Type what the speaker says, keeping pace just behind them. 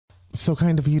So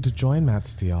kind of you to join, Matt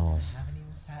Steele. I haven't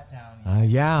even sat down yet.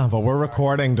 Yeah, but we're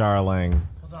recording, darling.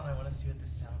 Hold on, I want to see what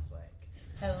this sounds like.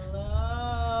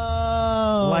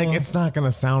 Hello. Like, it's not going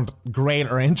to sound great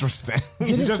or interesting.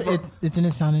 It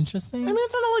didn't sound interesting? I mean,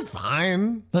 it sounded like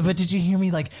fine. But did you hear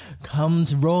me, like, come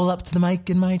to roll up to the mic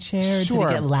in my chair? Sure.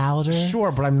 Did it get louder?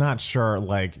 Sure, but I'm not sure,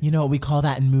 like... You know what we call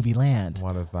that in movie land?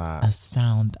 What is that? A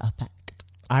sound effect.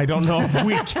 I don't know if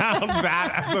we count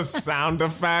that as a sound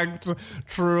effect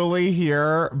truly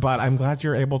here, but I'm glad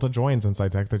you're able to join since I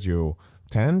texted you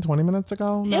 10, 20 minutes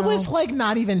ago. It was like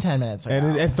not even 10 minutes ago.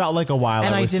 And it felt like a while.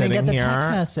 And I was I didn't sitting get the here.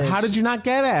 text message. How did you not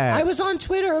get it? I was on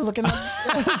Twitter looking up.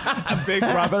 Big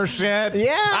Brother shit?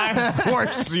 Yeah. Of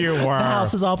course you were. The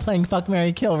house is all playing Fuck,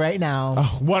 Marry, Kill right now.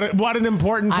 Oh, what an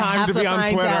important time to be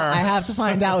on Twitter. I have to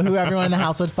find out who everyone in the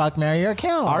house would fuck, marry, or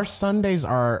kill. Our Sundays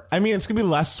are, I mean, it's going to be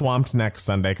less swamped next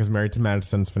Sunday because Married to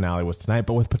Medicine's finale was tonight,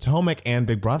 but with Potomac and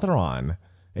Big Brother on,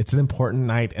 it's an important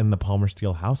night in the Palmer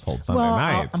Steele household Sunday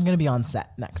nights. I'm going to be on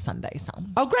set next Sunday, so.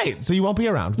 Oh, great. So you won't be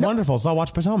around. Nope. Wonderful. So I'll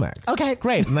watch Potomac. Okay.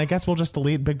 Great. And I guess we'll just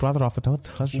delete Big Brother off the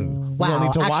television. Wow. We don't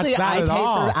need to Actually, watch that at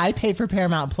all. I pay for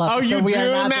Paramount Plus. Oh, so you we do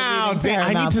are not now.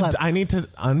 I need to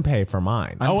unpay for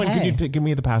mine. Unpay. Oh, and can you give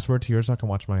me the password to yours so I can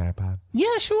watch my iPad?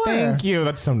 Yeah, sure. Thank you.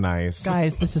 That's so nice.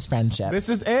 Guys, this is friendship. This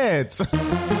is it.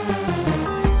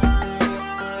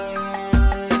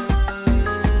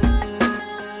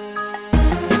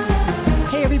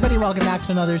 Welcome back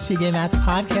to another Two Gay Mats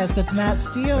podcast. It's Matt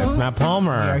Steele. It's Matt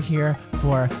Palmer. We are here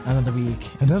for another week.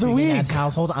 Another week. Matt's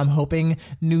household. I'm hoping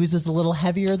news is a little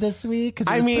heavier this week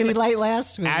because it was pretty light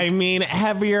last week. I mean,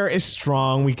 heavier is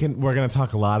strong. We're going to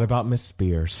talk a lot about Miss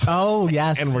Spears. Oh,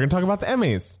 yes. And we're going to talk about the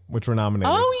Emmys, which were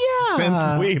nominated. Oh, yeah.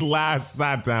 Since we last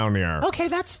sat down here. Okay,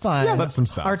 that's fun. Yeah, that's some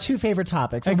stuff. Our two favorite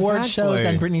topics, exactly. Award shows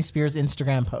and Britney Spears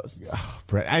Instagram posts. Oh,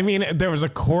 I mean, there was a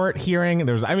court hearing.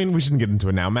 We shouldn't get into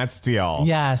it now. Matt Steele.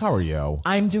 Yes. How are you?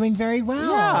 I'm doing very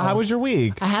well. Yeah. How was your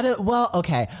week? I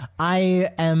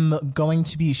am going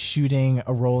to be shooting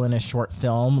a role in a short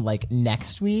film like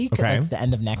next week, like the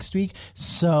end of next week.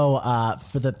 So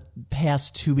for the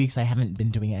past 2 weeks, I haven't been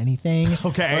doing anything.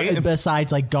 Okay.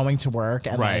 Besides like going to work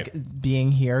and like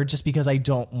being here, just because I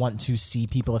don't want to see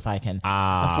people if I can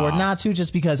afford not to,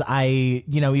 just because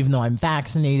even though I'm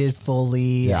vaccinated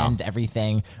fully and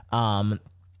everything,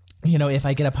 if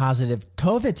I get a positive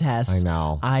COVID test,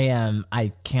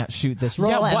 I can't shoot this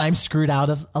role and I'm screwed out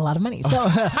of a lot of money. So,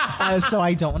 so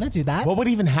I don't want to do that. What would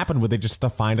even happen? Would they just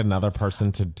have to find another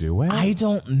person to do it? I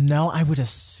don't know. I would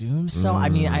assume so. I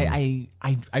mean, I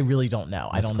really don't know.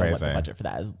 I don't know what the budget for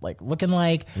that is looking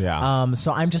like. Yeah.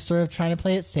 So I'm just sort of trying to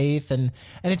play it safe, and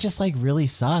it just really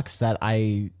sucks that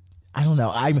I don't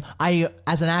know. I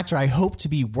as an actor, I hope to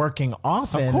be working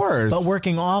often. Of course. But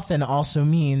working often also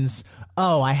means,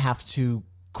 I have to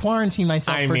quarantine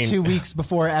myself for 2 weeks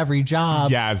before every job.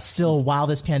 Yes. Still, while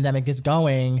this pandemic is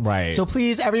going. Right. So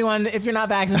please, everyone, if you're not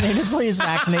vaccinated, please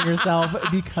vaccinate yourself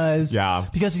because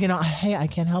hey, I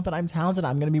can't help it. I'm talented.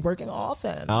 I'm going to be working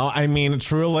often. Oh, I mean,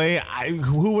 truly,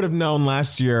 who would have known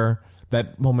last year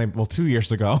that, 2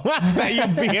 years ago, that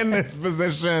you'd be in this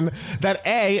position, that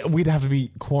A, we'd have to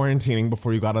be quarantining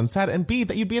before you got on set, and B,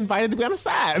 that you'd be invited to be on a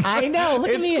set. I know. Look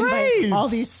at me invite all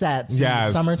these sets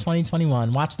in summer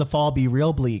 2021. Watch the fall be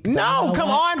real bleak. No, come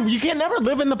on. You can never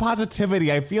live in the positivity.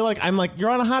 I feel like you're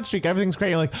on a hot streak. Everything's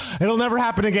great. You're like, it'll never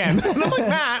happen again. And I'm like,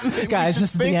 Matt, guys,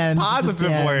 this is the end.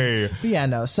 Positively. But yeah,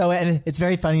 no. So, and it's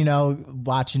very funny,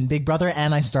 watching Big Brother,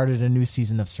 and I started a new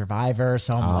season of Survivor.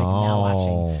 So I'm now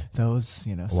watching those.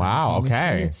 Wow.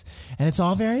 Okay. It's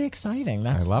all very exciting.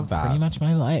 I love that. Pretty much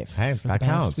my life. Hey, for that the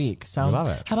past counts. week. So, I love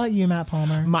it. How about you, Matt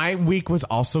Palmer? My week was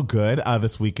also good.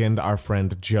 This weekend, our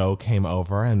friend Joe came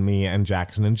over, and me and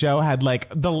Jackson and Joe had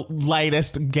the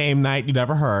lightest game night you'd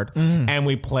ever heard, and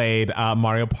we played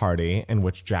Mario Party, in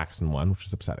which Jackson won, which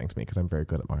was upsetting to me because I'm very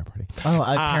good at Mario Party. Oh,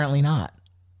 apparently not.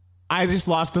 I just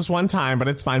lost this one time, but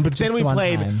it's fine. But then we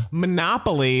played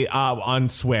Monopoly on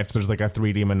Switch. There's a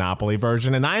 3D Monopoly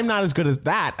version, and I'm not as good at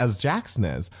that as Jackson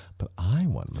is, but I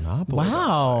won Monopoly.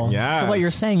 Wow. Yes. So what you're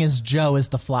saying is Joe is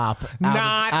the flop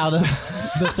out of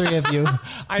the three of you.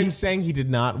 I'm saying he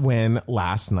did not win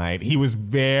last night. He was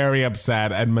very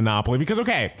upset at Monopoly because,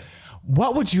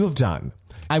 what would you have done?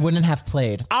 I wouldn't have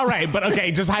played. All right, but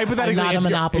just hypothetically, I'm not a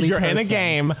Monopoly if you're person. in a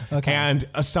game and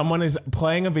someone is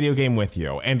playing a video game with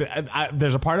you, and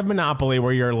there's a part of Monopoly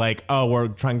where you're like, we're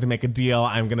trying to make a deal.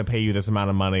 I'm going to pay you this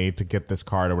amount of money to get this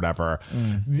card or whatever.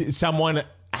 Someone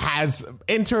has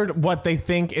entered what they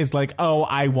think is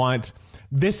I want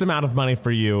this amount of money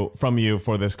from you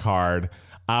for this card.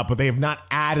 but they have not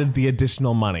added the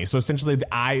additional money. So essentially,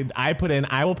 I put in,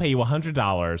 I will pay you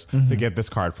 $100 to get this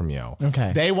card from you.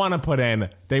 Okay. They want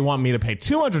me to pay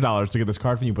 $200 to get this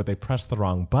card from you, but they press the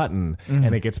wrong button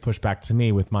and it gets pushed back to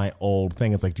me with my old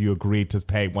thing. It's like, do you agree to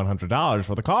pay $100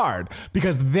 for the card?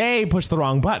 Because they pushed the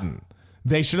wrong button.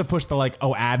 They should have pushed the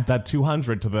add that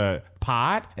 200 to the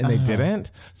pot, and they didn't.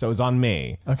 So it was on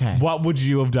me. Okay. What would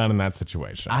you have done in that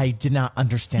situation? I did not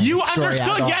understand. You the story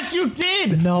understood? at all. Yes, you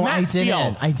did. No, Matt I didn't.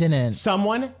 Steele. I didn't.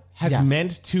 Someone has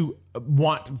meant to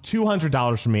want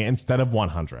 $200 from me instead of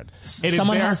 $100.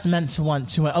 Someone has meant to want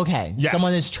to. Okay. Yes.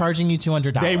 Someone is charging you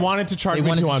 $200. They wanted to charge me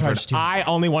 $200. I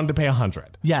only wanted to pay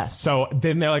 $100. Yes. So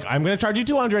then they're like, I'm going to charge you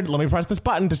 $200. Let me press this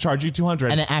button to charge you $200.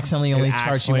 And it accidentally only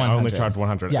charged you $100. Only charged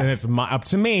 $100. Yes. And it's up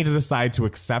to me to decide to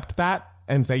accept that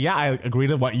and say, yeah, I agree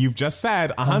to what you've just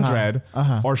said,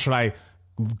 $100. Or should I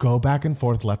go back and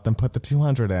forth, let them put the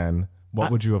 $200 in? What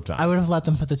would you have done? I would have let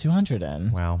them put the $200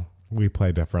 in. Well, we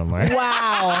play differently.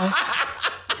 Wow.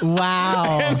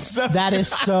 Wow. That is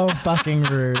so fucking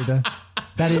rude.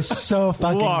 That is so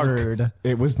fucking rude.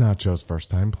 It was not Joe's first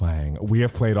time playing. We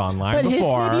have played online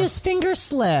before. Maybe his finger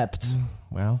slipped.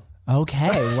 Well. Okay,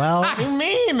 well. I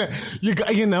mean,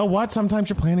 you know what? Sometimes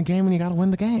you're playing a game and you got to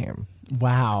win the game.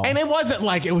 Wow. And it wasn't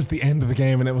like it was the end of the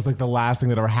game and it was like the last thing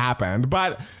that ever happened.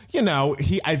 But,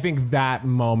 I think that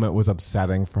moment was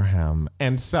upsetting for him.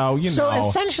 And so, So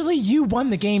essentially you won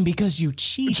the game because you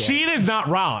cheated. Cheat is not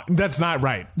wrong. That's not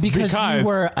right. Because you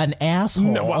were an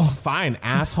asshole. No, well, fine.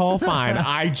 Asshole, fine.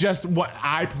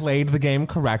 I played the game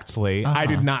correctly. I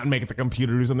did not make the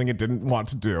computer do something it didn't want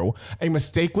to do. A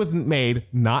mistake was made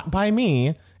not by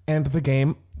me, and the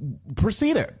game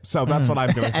proceeded. So that's what I'm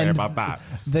going to say about that.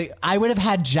 I would have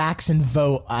had Jackson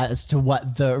vote as to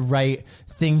what the right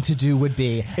thing to do would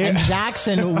be. And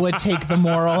Jackson would take the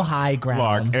moral high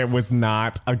ground. Look, it was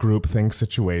not a groupthink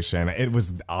situation. It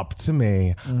was up to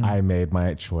me. I made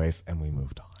my choice and we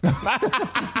moved on.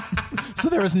 So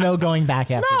there was no going back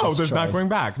after this. No, there's not going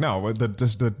back. No,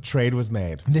 the trade was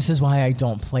made. This is why I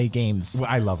don't play games. Well,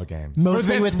 I love a game.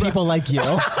 Mostly with people like you.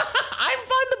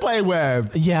 Play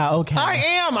with. Yeah, okay.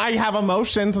 I have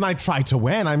emotions and I try to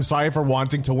win. I'm sorry for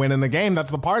wanting to win in the game. That's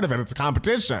the part of it. It's a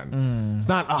competition. It's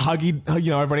not a huggy,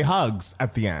 everybody hugs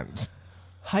at the end.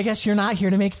 I guess you're not here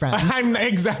to make friends.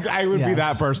 I would be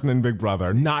that person in Big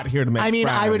Brother, not here to make friends.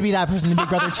 I would be that person in Big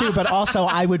Brother too, but also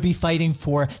I would be fighting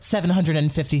for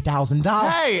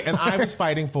 $750,000. Hey, and I was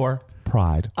fighting for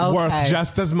pride. Okay. Worth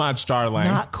just as much, darling.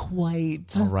 Not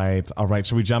quite. All right.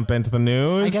 Should we jump into the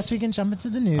news? I guess we can jump into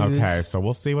the news. Okay, so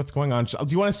we'll see what's going on. Do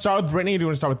you want to start with Brittany or do you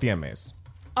want to start with the Emmys?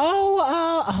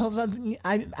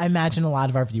 I imagine a lot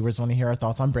of our viewers want to hear our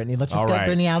thoughts on Brittany. Let's just get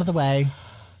Brittany out of the way.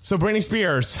 So Britney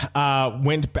Spears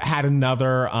had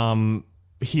another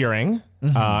hearing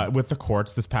with the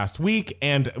courts this past week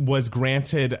and was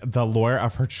granted the lawyer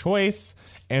of her choice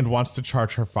and wants to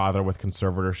charge her father with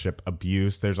conservatorship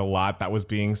abuse. There's a lot that was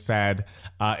being said,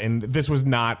 and this was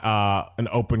not an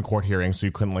open court hearing, so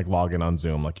you couldn't log in on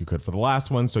Zoom like you could for the last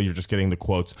one. So you're just getting the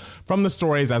quotes from the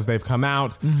stories as they've come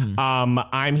out.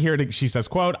 She says,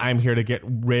 quote, "I'm here to get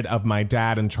rid of my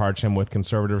dad and charge him with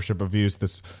conservatorship abuse.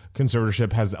 This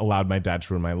conservatorship has allowed my dad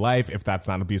to ruin my life. If that's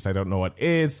not abuse, I don't know what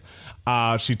is."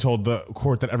 She told the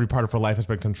court that every part of her life has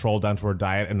been controlled down to her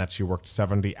diet and that she worked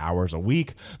 70 hours a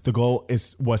week. The goal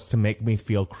was to make me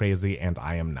feel crazy, and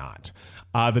I am not.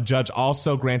 The judge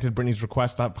also granted Britney's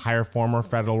request to hire former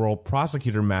federal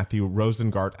prosecutor Matthew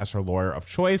Rosengart as her lawyer of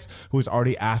choice, who is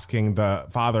already asking the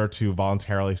father to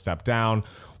voluntarily step down.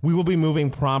 "We will be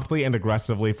moving promptly and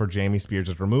aggressively for Jamie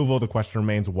Spears' removal. The question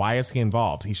remains, why is he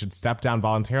involved? He should step down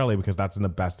voluntarily because that's in the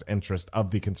best interest of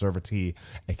the conservatee,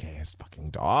 aka his fucking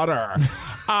daughter."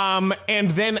 And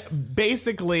then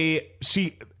basically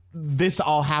this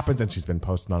all happens, and she's been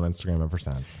posting on Instagram ever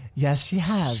since. Yes, she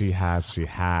has. She has.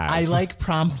 I like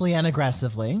promptly and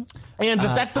aggressively. And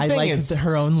that's the thing. I like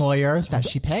her own lawyer that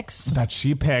she picks.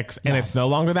 And it's no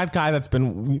longer that guy that's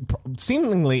been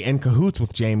seemingly in cahoots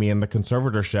with Jamie in the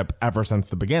conservatorship ever since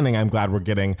the beginning. I'm glad we're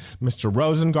getting Mr.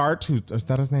 Rosengart, is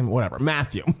that his name? Whatever,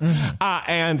 Matthew.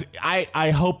 And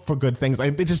I hope for good things.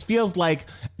 It just feels like,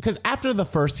 because after the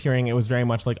first hearing, it was very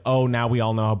much like, oh, now we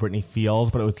all know how Britney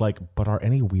feels, but it was like, but are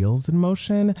any wheels in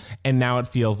motion? And now it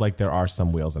feels like there are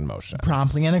some wheels in motion.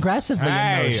 Promptly and aggressively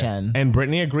in motion. And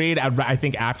Britney agreed. I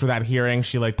think after that hearing,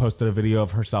 she posted a video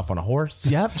of herself on a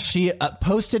horse. Yep, she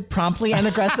posted promptly and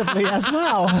aggressively as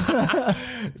well.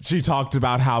 She talked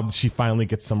about how she finally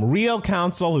gets some real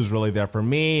counsel who's really there for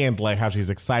me, and how she's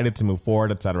excited to move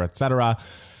forward, et cetera, et cetera.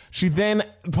 She then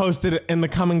posted in the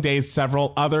coming days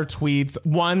several other tweets,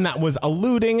 one that was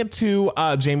alluding to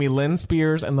Jamie Lynn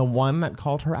Spears and the one that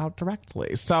called her out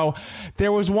directly. So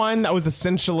there was one that was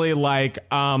essentially like,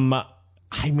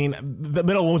 the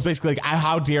middle one was basically like,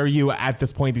 how dare you at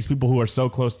this point, these people who are so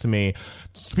close to me,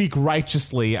 speak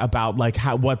righteously about like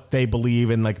what they believe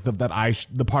in, like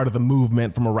the part of the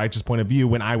movement from a righteous point of view.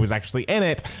 When I was actually in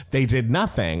it, they did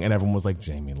nothing. And everyone was like,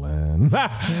 Jamie Lynn.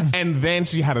 And then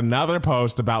she had another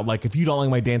post about like, if you don't like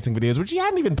my dancing videos, which she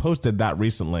hadn't even posted that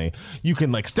recently, you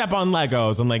can like step on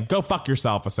Legos and like go fuck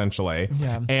yourself, essentially.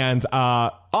 Yeah. And,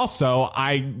 also,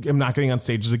 I am not getting on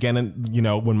stages again. And, you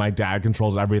know, when my dad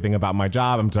controls everything about my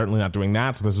job, I'm certainly not doing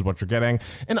that. So this is what you're getting.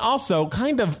 And also,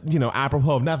 kind of, you know,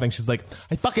 apropos of nothing, she's like,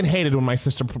 I fucking hated when my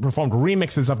sister performed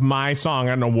remixes of my song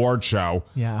at an award show.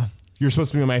 Yeah. You're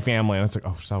supposed to be in my family. And it's like,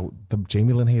 oh, so the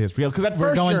Jamie Lynn hate is real. Because at We're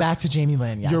first going back to Jamie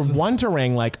Lynn, yes. You're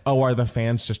wondering, like, oh, are the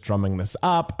fans just drumming this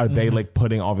up? Are they, like,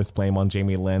 putting all this blame on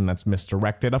Jamie Lynn that's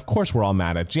misdirected? Of course we're all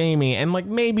mad at Jamie. And, like,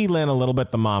 maybe Lynn a little bit,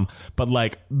 the mom. But,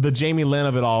 like, the Jamie Lynn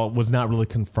of it all was not really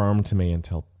confirmed to me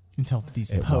until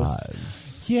these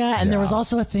posts. Yeah, and there was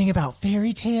also a thing about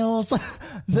fairy tales.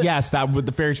 Yes,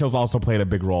 the fairy tales also played a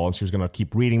big role, and she was going to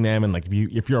keep reading them. And like,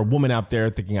 if you're a woman out there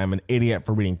thinking I'm an idiot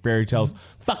for reading fairy tales,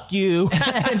 fuck you.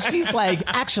 And she's like,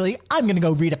 actually, I'm going to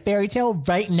go read a fairy tale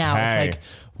right now. Hey. It's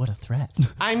like, what a threat.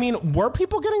 I mean, were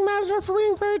people getting mad at her for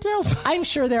reading fairy tales? I'm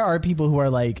sure there are people who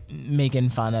are like making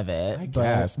fun of it. I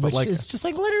guess, but which like, is just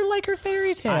like, let her like her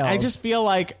fairy tales. I just feel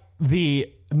like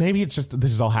maybe it's just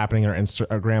this is all happening in her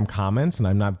Instagram comments and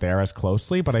I'm not there as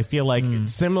closely, but I feel like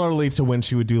similarly to when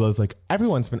she would do those, like,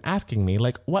 everyone's been asking me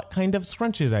like what kind of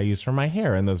scrunchies I use for my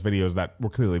hair in those videos that were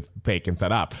clearly fake and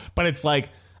set up. But it's like,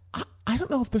 I don't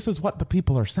know if this is what the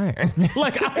people are saying.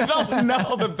 Like, I don't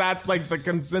know that that's like the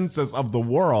consensus of the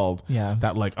world. Yeah.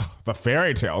 That like, the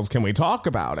fairy tales, can we talk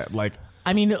about it? Like,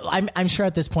 I mean, I'm sure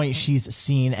at this point she's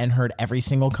seen and heard every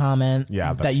single comment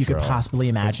that you could possibly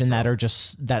imagine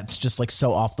that's just like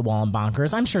so off the wall and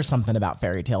bonkers. I'm sure something about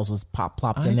fairy tales was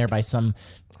plopped in there by some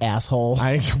asshole.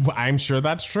 I'm sure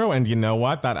that's true. And you know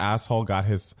what? That asshole got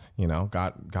his,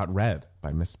 got read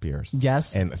by Miss Spears.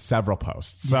 Yes. In several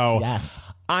posts. So yes.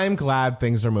 I'm glad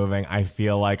things are moving. I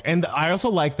feel like, and I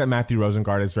also like that Matthew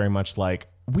Rosengart is very much like,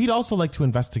 we'd also like to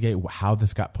investigate how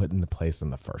this got put into place in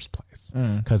the first place.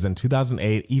 Because in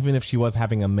 2008, even if she was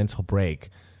having a mental break,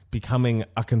 becoming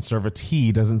a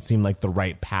conservatee doesn't seem like the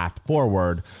right path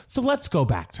forward. So let's go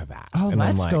back to that. Oh,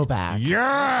 let's go back.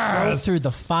 Yes! Go through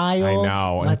the files. I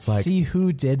know. Let's see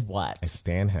who did what. I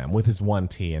stand him with his one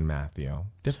T in Matthew.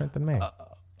 Different than me.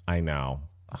 I know.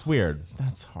 It's weird.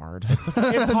 That's hard. It's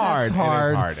hard. That's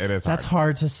hard. It is hard. That's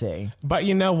hard to see. But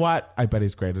you know what? I bet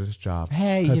he's great at his job.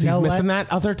 Hey, because you know he's missing what?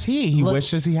 that other T. He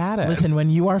wishes he had it. Listen, when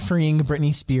you are freeing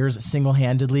Britney Spears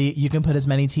single-handedly, you can put as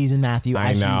many T's in Matthew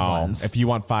as you want. If you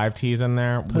want 5 T's in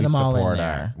there, we'd them all in support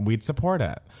there. it. We'd support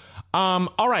it.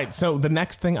 All right. So the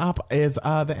next thing up is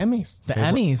the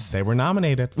Emmys. They were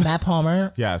nominated. Matt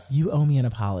Palmer. Yes. You owe me an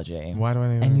apology. Why do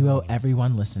I need And you owe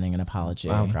everyone listening an apology.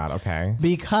 Oh, God. Okay.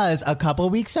 Because a couple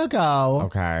weeks ago,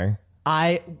 Okay.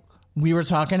 we were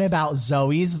talking about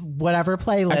Zoe's whatever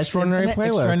playlist. Extraordinary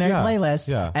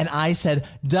playlist. Yeah. And I said,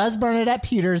 does Bernadette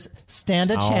Peters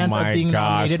stand a chance of being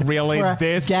nominated for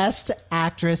guest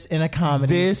actress in a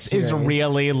comedy This series? is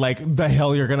really like the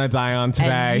hill you're going to die on today.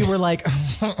 And you were like,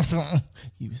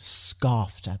 you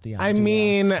scoffed at the idea. I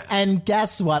mean. And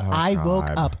guess what? I woke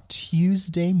up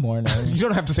Tuesday morning. You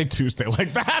don't have to say Tuesday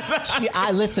like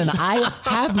that. Listen, I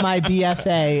have my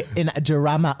BFA in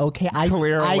drama. Okay. I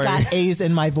got A's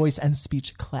in my voice and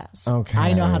speech class. Okay.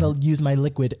 I know how to use my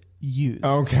liquid use.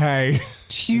 Okay.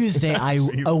 Tuesday, I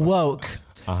awoke.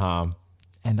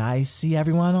 And I see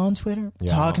everyone on Twitter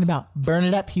talking about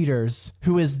Bernadette Peters,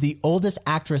 who is the oldest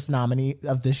actress nominee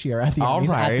of this year at the Emmys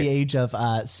at the age of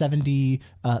 73.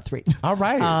 All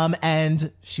right.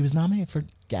 And she was nominated for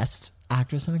guest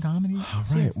actress in a comedy. All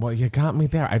right. Well, you got me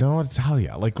there. I don't know what to tell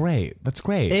you. Like, great. That's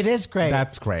great. It is great.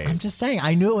 That's great. I'm just saying,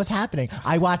 I knew it was happening.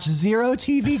 I watched zero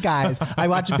TV, guys. I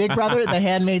watched Big Brother, The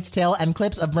Handmaid's Tale, and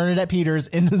clips of Bernadette Peters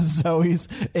in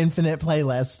Zoe's Infinite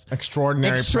Playlist.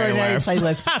 Extraordinary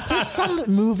playlist. There's some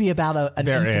movie about an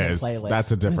Infinite Playlist.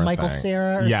 That's a different with Michael thing.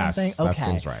 Cera or something? Okay. That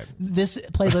seems right. This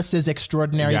playlist is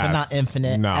extraordinary, but not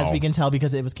infinite, as we can tell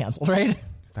because it was canceled, right?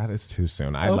 That is too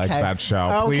soon. I like that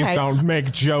show. Please don't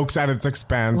make jokes at its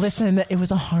expense. Listen, it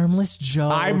was a harmless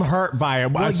joke. I'm hurt by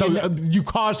it. Well, you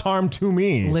caused harm to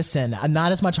me. Listen,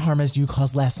 not as much harm as you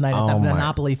caused last night at that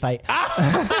Monopoly fight.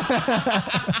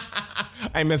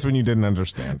 I miss when you didn't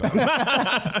understand.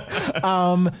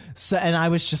 So, and I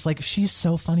was just like, she's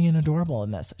so funny and adorable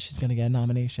in this. She's going to get a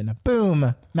nomination.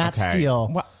 Boom. Matt Steele.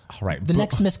 Well, all right. The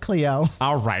next Miss Cleo.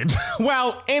 All right.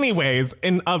 Well, anyways,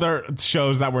 in other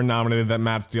shows that were nominated that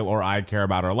Matt Steele or I care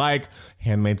about or like,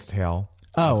 Handmaid's Tale.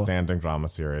 Outstanding drama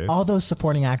series. All those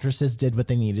supporting actresses did what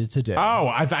they needed to do.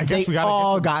 Oh, I guess we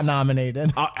got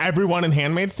nominated. Everyone in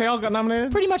Handmaid's Tale got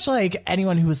nominated? Pretty much like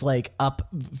anyone who was like up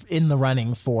in the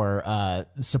running for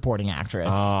supporting actress.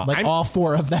 All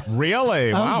 4 of them.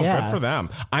 Really? Wow, yeah. Good for them.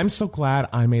 I'm so glad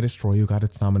I May Destroy You got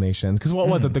its nominations. Because what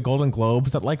was it? The Golden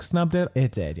Globes that like snubbed it?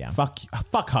 It did, yeah. Fuck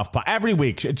HuffPo. Every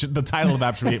week, the title of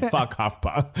that should be Fuck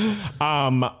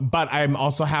HuffPo. But I'm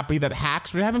also happy that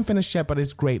Hacks, we haven't finished yet, but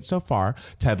it's great so far.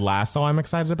 Ted Lasso I'm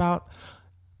excited about.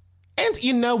 And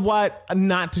you know what?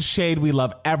 Not to shade, we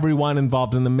love everyone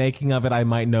involved in the making of it. I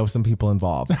might know some people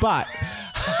involved. But,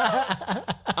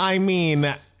 I mean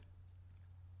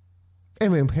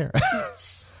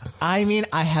Paris. I mean,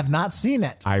 I have not seen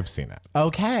it. I've seen it.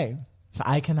 Okay. So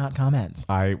I cannot comment.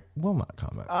 I will not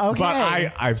comment. Okay.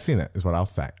 But I've seen it, is what I'll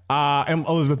say. And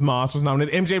Elizabeth Moss was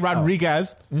nominated. MJ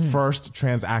Rodriguez, first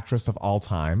trans actress of all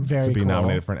time to be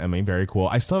nominated for an Emmy. Very cool.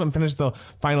 I still haven't finished the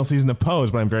final season of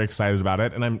Pose, but I'm very excited about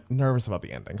it. And I'm nervous about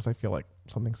the ending because I feel like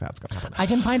something sad's going to happen. I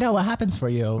can find out what happens for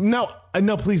you. No,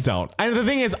 please don't. The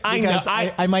thing is,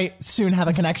 I might soon have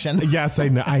a connection. Yes, I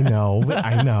know.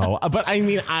 But I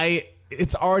mean,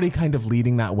 it's already kind of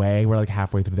leading that way. We're like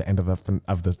halfway through the end of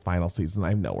the final season.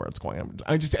 I know where it's going.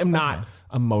 I'm not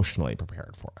emotionally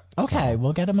prepared for it. Okay,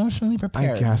 we'll get emotionally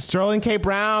prepared. I guess. Sterling K.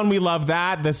 Brown, we love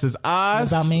that. This Is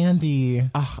Us. What about Mandy?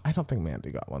 I don't think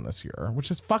Mandy got one this year,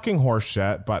 which is fucking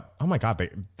horseshit. But oh my god,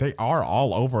 they are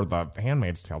all over the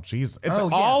Handmaid's Tale. Jeez, it's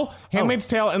all Handmaid's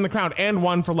Tale and The Crown, and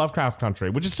one for Lovecraft Country,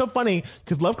 which is so funny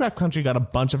because Lovecraft Country got a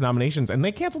bunch of nominations and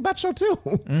they canceled that show too.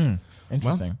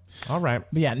 Interesting. Well, all right.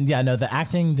 But no, the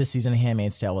acting this season of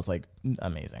Handmaid's Tale was like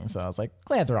amazing. So I was like,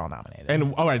 glad they're all nominated.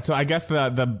 And all right, so I guess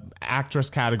the actress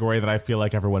category that I feel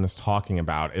like everyone is talking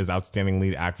about is Outstanding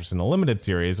Lead Actress in a Limited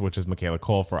Series, which is Michaela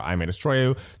Cole for I May Destroy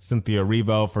You, Cynthia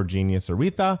Erivo for Genius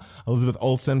Aretha, Elizabeth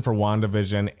Olsen for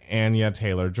WandaVision, Anya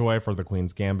Taylor-Joy for The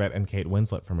Queen's Gambit, and Kate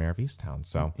Winslet for Mayor of Easttown.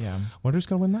 So I wonder who's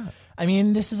going to win that. I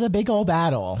mean, this is a big old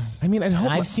battle. I mean,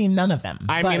 I've seen none of them.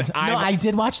 I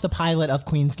did watch the pilot of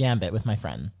Queen's Gambit with my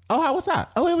friend. Oh, how was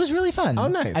that? Oh, it was really fun. Oh,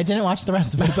 nice. I didn't watch the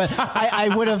rest of it, but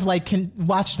I would have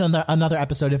watched another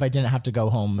episode if I didn't have to go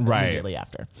home immediately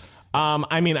after.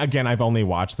 I mean, again, I've only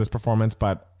watched this performance,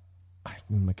 but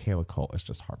Michaela Cole is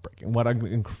just heartbreaking. What an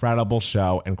incredible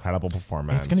show, incredible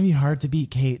performance. It's going to be hard to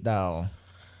beat Kate, though.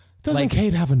 Doesn't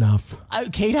Kate have enough?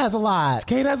 Kate has a lot.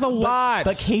 Kate has a lot.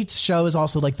 But Kate's show is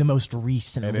also like the most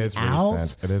recently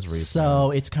out. It is recent.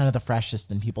 So it's kind of the freshest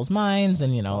in people's minds.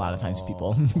 And, a lot of times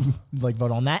people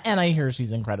vote on that. And I hear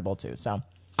she's incredible, too. So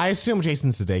I assume Jason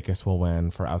Sudeikis will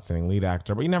win for Outstanding Lead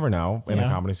Actor, but you never know in a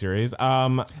comedy series.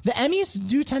 The Emmys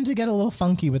do tend to get a little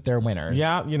funky with their winners.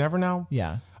 Yeah, you never know.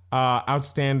 Yeah.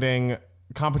 Outstanding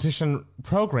Competition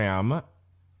Program.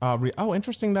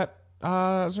 Interesting that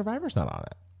Survivor's not on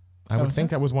it. I would think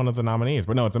that was one of the nominees,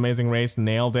 but no, it's Amazing Race,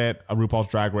 Nailed It, RuPaul's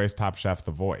Drag Race, Top Chef,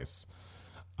 The Voice.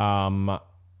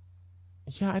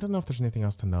 I don't know if there's anything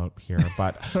else to note here,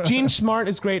 but Jean Smart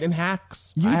is great in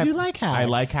Hacks. You do like Hacks. I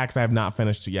like Hacks. I have not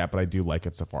finished it yet, but I do like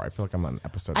it so far. I feel like I'm on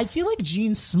episode. I feel like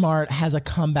Jean Smart has a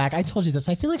comeback. I told you this.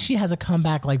 I feel like she has a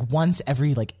comeback once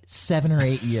every 7 or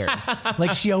 8 years.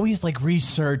 She always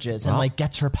resurges and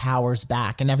gets her powers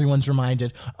back, and everyone's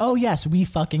reminded, oh yes, we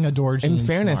fucking adore Jean Smart. In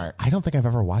fairness, I don't think I've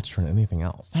ever watched her in anything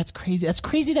else. That's crazy. That's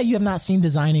crazy that you have not seen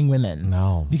Designing Women.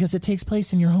 No. Because it takes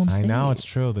place in your home state. I know, it's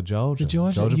true. The Georgia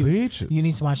Peaches. You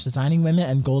need to watch Designing Women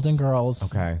and Golden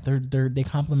Girls. Okay. They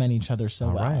complement each other so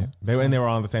well. Right. And they were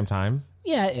on at the same time?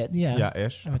 Yeah.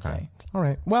 Yeah-ish. I would say. All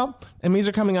right. Well, Emmys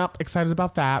are coming up. Excited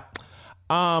about that.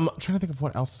 Trying to think of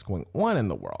what else is going on in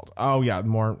the world. Oh, yeah.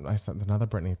 I said another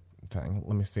Britney thing.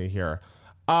 Let me see here.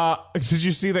 Did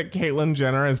you see that Caitlyn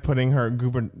Jenner is putting her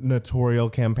gubernatorial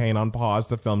campaign on pause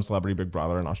to film Celebrity Big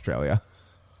Brother in Australia?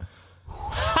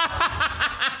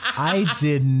 I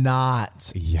did not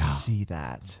see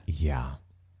that. Yeah.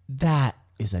 That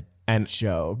is a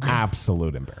joke.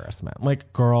 Absolute embarrassment.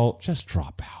 Girl, just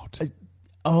drop out.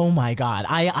 Oh my God.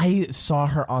 I saw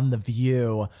her on The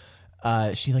View.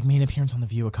 She made an appearance on The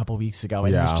View a couple weeks ago,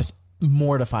 and it was just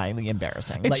mortifyingly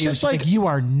embarrassing. It's just you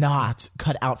are not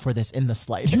cut out for this in the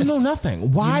slightest. You know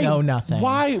nothing. Why? You know nothing.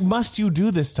 Why must you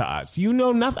do this to us? You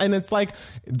know nothing. And it's I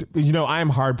am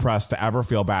hard pressed to ever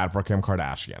feel bad for Kim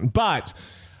Kardashian, but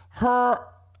her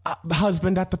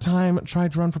husband at the time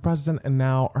tried to run for president, and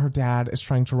now her dad is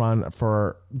trying to run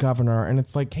for governor. And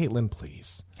it's like, Caitlyn,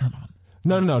 please. Her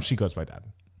mom. No, she goes by dad.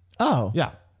 Oh.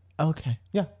 Yeah. Okay.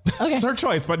 Yeah. Okay. It's her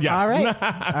choice, but yes. All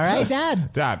right,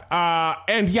 Dad. Dad.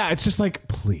 And yeah, it's just like,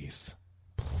 please.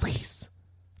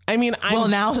 I mean,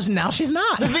 now she's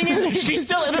not. The thing is, she's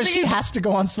still. She has to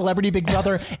go on Celebrity Big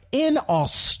Brother in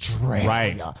Australia,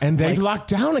 right? And they've locked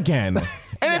down again.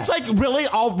 And it's like, really,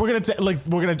 all we're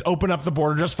gonna open up the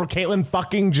border just for Caitlyn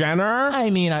fucking Jenner? I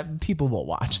mean, people will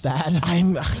watch that.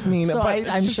 I'm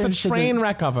sure the train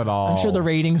wreck of it all. I'm sure the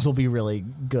ratings will be really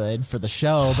good for the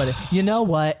show, but you know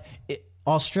what?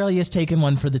 Australia's taken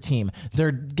one for the team.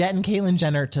 They're getting Caitlyn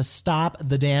Jenner to stop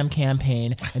the damn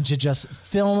campaign and to just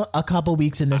film a couple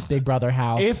weeks in this Big Brother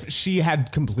house. If she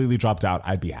had completely dropped out,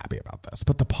 I'd be happy about this.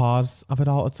 But the pause of it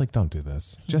all, it's like, don't do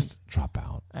this. Just drop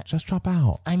out. Just drop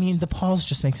out. I mean, the pause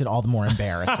just makes it all the more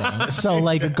embarrassing. So,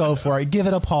 like, go for it. Give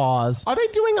it a pause. Are they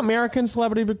doing American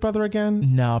Celebrity Big Brother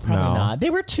again? No, probably not.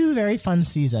 They were 2 very fun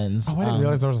seasons. Oh, I didn't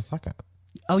realize there was a second.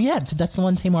 Oh, yeah. That's the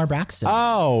one, Tamar Braxton.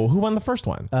 Oh, who won the first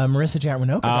one? Marissa Jarrett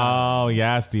Winokur. Oh,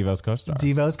 yes. Devo's co-star.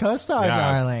 Devo's co-star,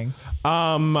 yes.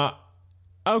 Darling.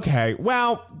 Okay.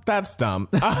 Well, that's dumb.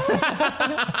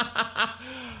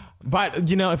 But,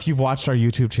 you know, if you've watched our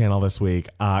YouTube channel this week,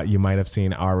 you might have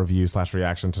seen our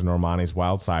review/reaction to Normani's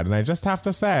Wild Side. And I just have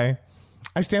to say,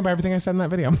 I stand by everything I said in that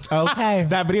video. Okay.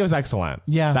 That video is excellent.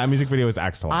 Yeah. That music video is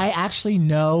excellent. I actually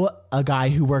know a guy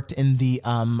who worked in the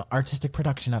artistic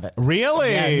production of it.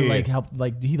 Really? Yeah, who helped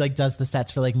he does the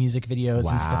sets for music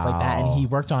videos and stuff like that. And he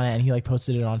worked on it and he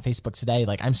posted it on Facebook today.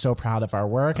 I'm so proud of our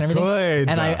work and everything. Good.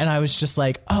 And I was just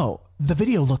like, oh, the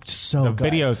video looked so good. The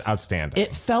video's outstanding.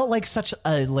 It felt like such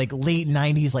a late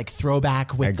 90s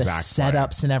throwback with the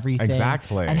setups and everything.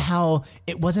 Exactly. And how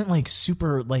it wasn't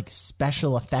super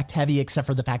special effect heavy, except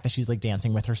for the fact that she's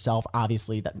dancing with herself.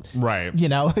 Obviously that right. You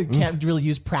know, can't really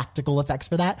use practical effects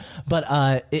for that.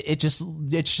 But it's just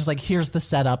here's the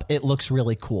setup. It looks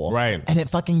really cool. Right. And it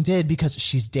fucking did, because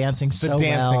she's dancing so well. The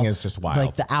dancing is just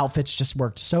wild. The outfits just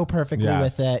worked so perfectly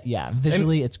with it. Yeah.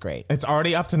 Visually, it's great. It's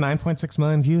already up to 9.6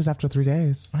 million views after 3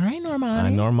 days. All right,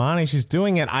 Normani. Normani, she's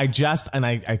doing it. I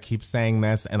keep saying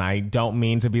this, and I don't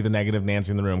mean to be the negative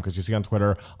Nancy in the room, because you see on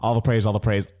Twitter, all the praise,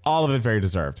 all of it very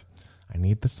deserved. I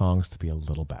need the songs to be a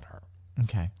little better.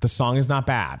 Okay. The song is not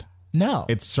bad. No.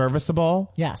 It's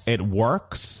serviceable. Yes. It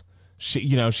works.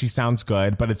 She sounds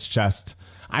good, but it's just,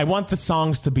 I want the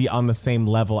songs to be on the same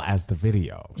level as the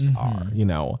videos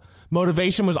are,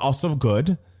 Motivation was also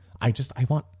good. I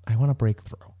want a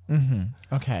breakthrough.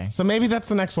 Mm-hmm. Okay. So maybe that's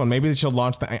the next one. Maybe she'll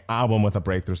launch the album with a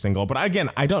breakthrough single. But again,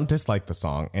 I don't dislike the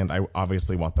song, and I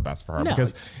obviously want the best for her. No.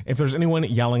 Because if there's anyone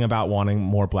yelling about wanting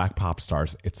more black pop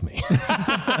stars, it's me.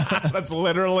 That's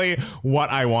literally what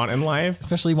I want in life.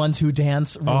 Especially ones who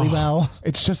dance really well.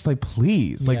 It's just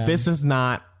please.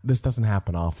 This doesn't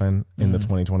happen often in the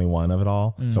 2021 of it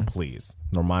all. So please,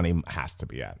 Normani has to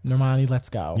be it. Normani, let's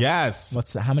go.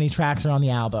 Yes. How many tracks are on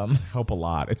the album? I hope a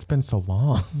lot. It's been so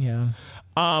long. Yeah.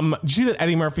 Did you see that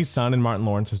Eddie Murphy's son and Martin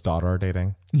Lawrence's daughter are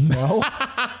dating? No.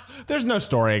 There's no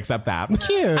story except that.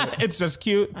 Cute. It's just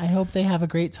cute. I hope they have a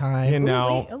great time.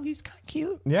 He's kind of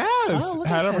cute. Yes.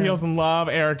 Head over heels in love.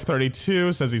 Eric,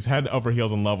 32, says he's head over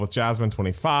heels in love with Jasmine,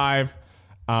 25.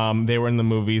 They were in the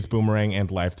movies Boomerang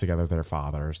and Life together. They're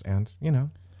fathers. And,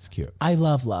 it's cute. I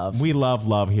love love. We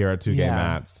love here at Two Gay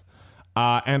Mats.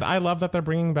 And I love that they're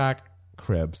bringing back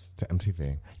Cribs to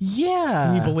MTV. Yeah.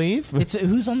 Can you believe? It's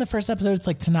who's on the first episode? It's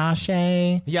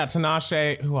Tinashe. Yeah,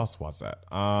 Tinashe. Who else was it?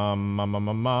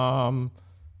 Oh,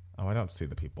 I don't see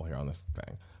the people here on this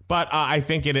thing. But I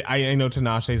think I know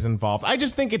Tinashe's involved. I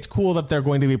just think it's cool that they're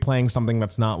going to be playing something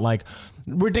that's not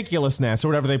ridiculousness or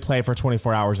whatever they play for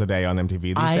 24 hours a day on MTV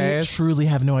these days. I truly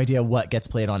have no idea what gets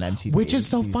played on MTV. Which is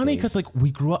so funny because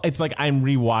we grew up. It's I'm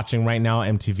rewatching right now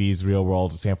MTV's Real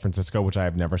World San Francisco, which I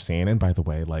have never seen. And by the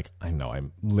way, I know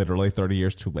I'm literally 30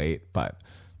 years too late, but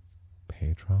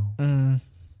Pedro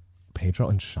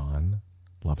and Sean,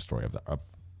 love story of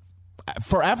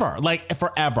forever,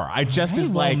 forever. I just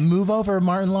move over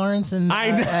Martin Lawrence and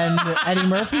Eddie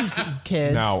Murphy's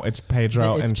kids. No, it's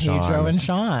Pedro and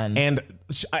Sean. And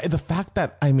the fact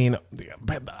that I'm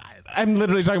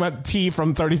literally talking about T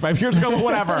from 35 years ago, but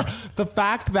whatever. The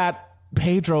fact that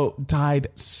Pedro died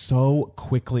so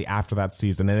quickly after that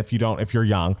season, and if you're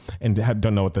young and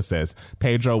don't know what this is,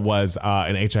 Pedro was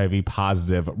an HIV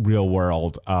positive real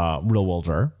world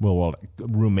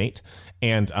roommate,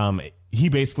 and he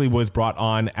basically was brought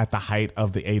on at the height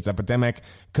of the AIDS epidemic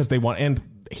and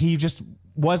he just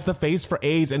was the face for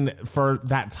AIDS and for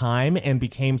that time and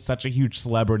became such a huge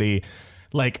celebrity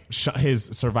like his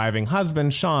surviving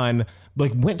husband, Sean,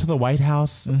 like went to the White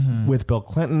House with Bill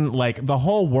Clinton. Like the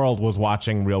whole world was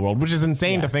watching Real World, which is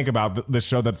insane to think about. The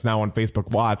show that's now on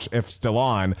Facebook Watch, if still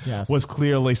on, was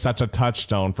clearly such a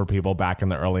touchstone for people back in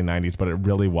the early 90s, but it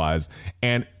really was.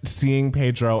 And seeing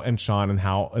Pedro and Sean and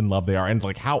how in love they are and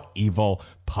like how evil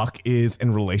Puck is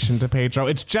in relation to Pedro,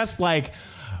 it's just like,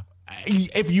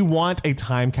 if you want a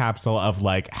time capsule of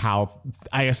like how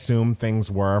I assume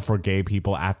things were for gay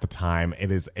people at the time,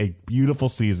 it is a beautiful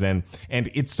season. And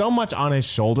it's so much on his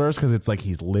shoulders because it's like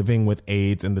he's living with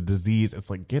AIDS and the disease. It's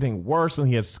like getting worse and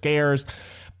he has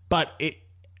scares. But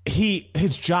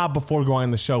his job before going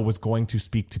on the show was going to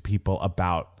speak to people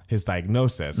about his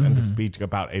diagnosis and to speak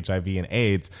about HIV and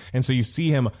AIDS. And so you see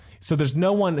him. So there's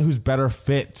no one who's better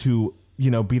fit to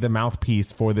be the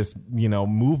mouthpiece for this,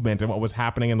 movement and what was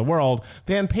happening in the world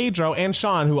than Pedro and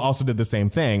Sean, who also did the same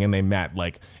thing. And they met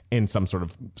like in some sort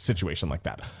of situation like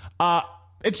that.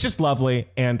 It's just lovely.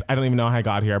 And I don't even know how I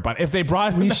got here, but if they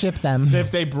brought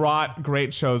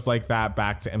great shows like that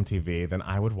back to MTV, then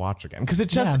I would watch again. Cause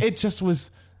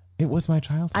it was my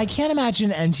childhood. I can't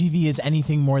imagine MTV is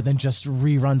anything more than just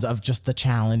reruns of just The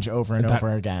Challenge over and over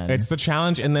again. It's The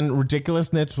Challenge and then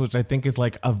Ridiculousness, which I think is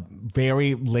like a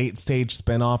very late stage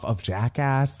spinoff of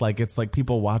Jackass. Like it's like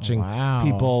people watching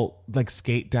people like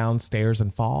skate downstairs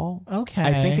and fall. Okay.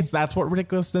 I think that's what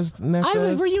Ridiculousness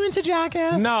is. Were you into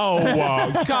Jackass? No.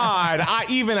 God.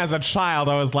 Even as a child,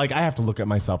 I was like, I have to look at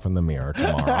myself in the mirror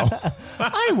tomorrow.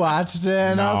 I watched it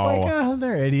and I was like, oh,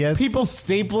 they're idiots. People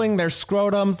stapling their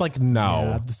scrotums, like,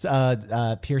 no.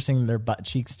 Yeah, piercing their butt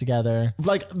cheeks together.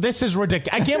 Like, this is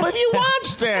ridiculous. I can't believe you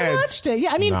watched it. I watched it.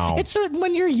 Yeah, I mean, it's sort of,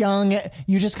 when you're young,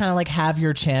 you just kind of like have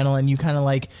your channel and you kind of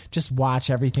like just watch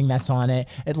everything that's on it.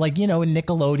 It like, in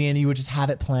Nickelodeon, you would just have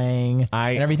it playing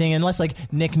and everything. Unless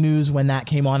like Nick News, when that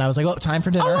came on, I was like, oh, time for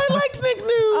dinner. Oh, I liked Nick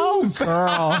News. Oh,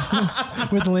 girl.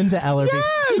 With Linda Ellerbee.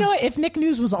 Yes. You know what? If Nick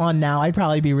News was on now, I'd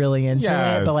probably be really into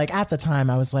it. But like at the time,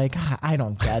 I was like, I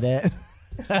don't get it.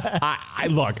 I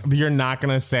look, you're not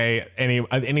gonna say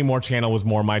any more channel was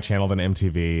more my channel than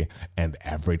MTV, and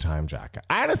every time Jackass.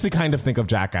 I honestly kind of think of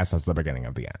Jackass as the beginning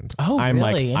of the end. Oh, I'm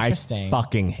really? Like, interesting. I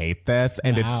fucking hate this,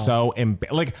 and it's so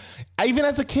like even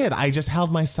as a kid, I just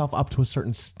held myself up to a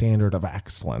certain standard of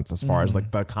excellence as far as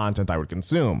like the content I would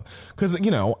consume, because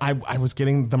I was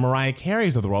getting the Mariah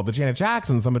Careys of the world, the Janet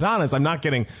Jacksons, the Madonnas. I'm not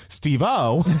getting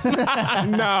Steve-O.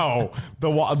 No,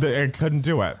 I couldn't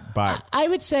do it. But I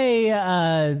would say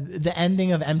the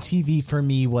ending of MTV for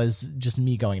me was just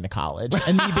me going to college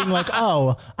and me being like,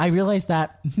 oh, I realized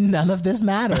that none of this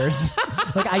matters.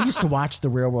 Like I used to watch The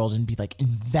Real World and be like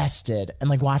invested and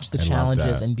like watch the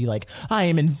challenges and be like, I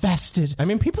am invested. I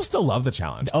mean, people still love the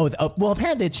challenge. Oh, well,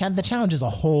 apparently the challenge is a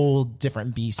whole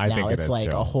different beast now. It's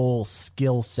like a whole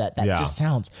skill set that just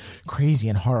sounds crazy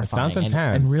and horrifying. It sounds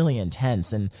intense. And really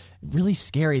intense and really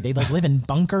scary. They like live in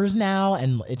bunkers now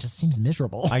and it just seems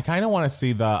miserable. I kind of want to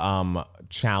see the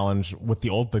challenge with the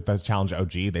old the challenge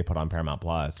OG they put on Paramount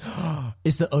Plus.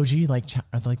 Is the OG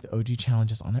are the OG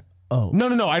challenges on there? Oh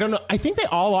no, I don't know. I think they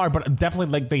all are, but definitely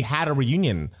like they had a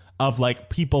reunion of like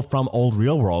people from old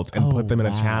Real Worlds and put them in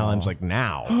a challenge like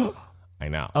now. I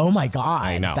know. Oh my God.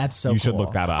 I know. That's so You should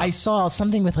look that up. I saw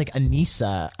something with like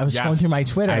Anissa. I was scrolling through my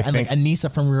Twitter and like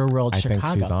Anissa from Real World Chicago.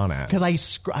 I think she's on it.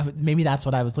 Because maybe that's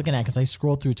what I was looking at because I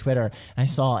scrolled through Twitter and I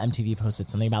saw MTV posted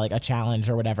something about like a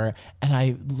challenge or whatever. And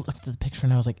I looked at the picture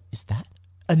and I was like, is that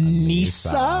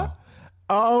Anissa?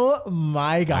 Oh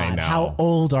my God. How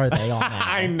old are they all now?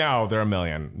 I know. They're a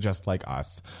million, just like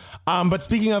us. But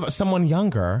speaking of someone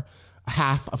younger,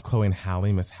 half of Chloe and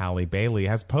Halle, Miss Halle Bailey,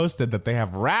 has posted that they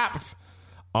have wrapped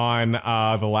on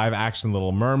the live action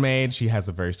Little Mermaid. She has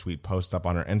a very sweet post up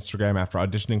on her Instagram after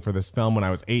auditioning for this film when I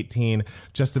was 18,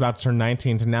 just about to turn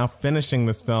 19, to now finishing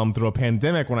this film through a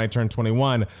pandemic when I turned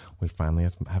 21. We finally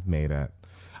have made it.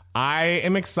 I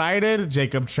am excited.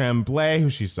 Jacob Tremblay, who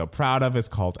she's so proud of, is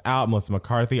called out. Melissa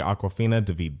McCarthy, Awkwafina,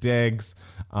 Daveed Diggs,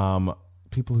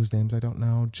 people whose names I don't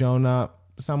know. Jonah,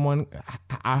 someone,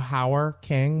 Hauer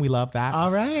King. We love that. All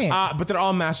right. But they're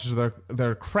all masters of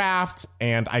their craft,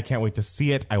 and I can't wait to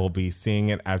see it. I will be seeing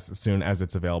it as soon as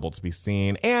it's available to be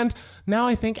seen. And now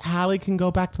I think Halle can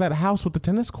go back to that house with the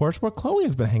tennis courts where Chloe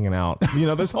has been hanging out,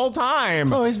 this whole time.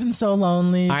 Chloe's been so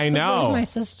lonely. I know. Like, where's my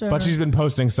sister? But she's been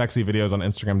posting sexy videos on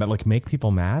Instagram that like make people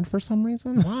mad for some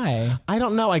reason. Why? I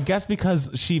don't know. I guess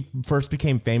because she first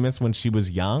became famous when she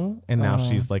was young, and now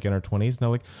she's like in her 20s. And they're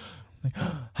like,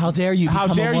 how dare you become a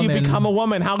woman? How dare you become a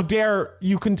woman? How dare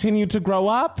you continue to grow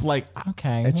up? Like,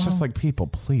 okay, it's just like, people,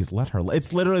 please let her.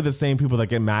 It's literally the same people that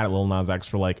get mad at Lil Nas X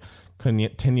for like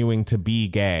continuing to be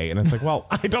gay, and it's like, well,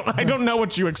 I don't know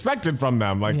what you expected from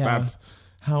them. Like,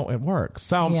 how it works.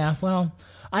 So yeah, well,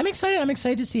 I'm excited. I'm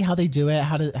excited to see how they do it,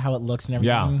 how it looks and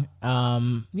everything.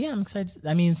 Yeah, I'm excited.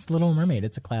 I mean, it's Little Mermaid.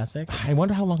 It's a classic. I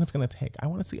wonder how long it's going to take. I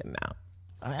want to see it now.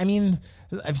 I mean,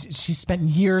 she spent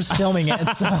years filming it,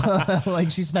 so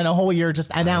like she spent a whole year just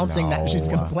announcing that she's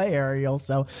going to play Ariel.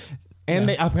 So, and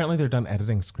they're done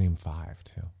editing Scream 5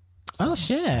 too. So, oh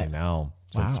shit! I know.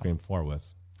 Since Scream 4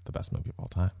 was the best movie of all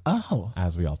time. Oh,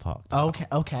 as we all talked.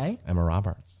 Okay. Emma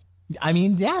Roberts. I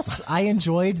mean, yes, I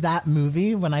enjoyed that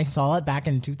movie when I saw it back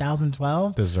in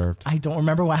 2012. Deserved. I don't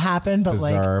remember what happened, but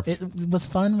Deserved. like it was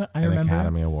fun. I remember. An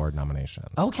Academy Award nomination.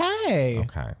 Okay.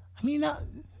 I mean,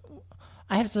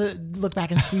 I have to look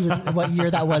back and see what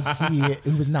year that was, see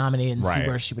who was nominated, and see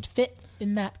where she would fit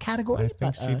in that category. I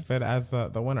think she'd fit as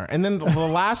the winner. And then the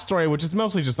last story, which is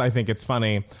mostly just I think it's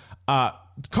funny,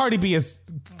 Cardi B has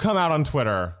come out on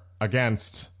Twitter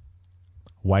against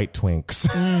white twinks.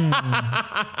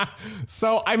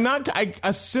 So I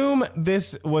assume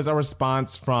this was a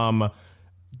response from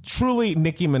truly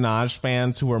Nicki Minaj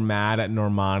fans who were mad at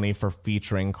Normani for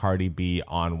featuring Cardi B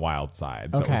on Wild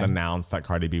Side. So it was announced that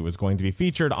Cardi B was going to be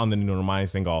featured on the new Normani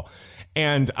single.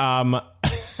 And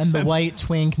the white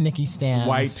twink Nicki stands.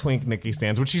 White twink Nicki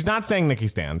stands, which she's not saying Nicki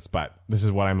stands, but this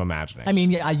is what I'm imagining. I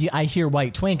mean, I hear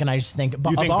white twink and I just think,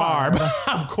 you think Barb.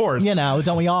 Of course. You know,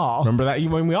 don't we all? Remember that?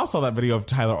 When we all saw that video of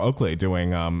Tyler Oakley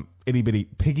doing Itty Bitty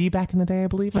Piggy back in the day, I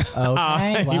believe.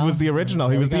 Okay, he was the original.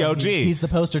 He was the OG. He's the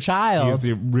poster child. He's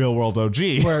the real world OG.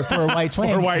 For white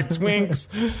twinks. For white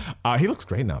twinks. He looks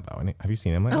great now, though. Have you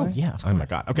seen him lately? Oh, yeah. Oh, my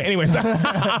God. Okay, anyways.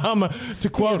 To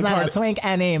quote He's not a twink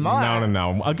anymore.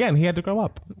 No. Again, he had to grow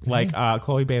up. Like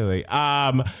Chloe Bailey.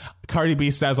 Cardi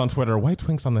B says on Twitter, white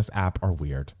twinks on this app are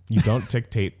weird. You don't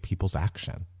dictate people's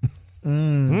action.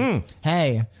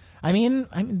 Hey, I mean,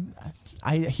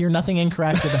 I hear nothing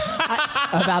incorrect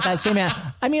about that statement.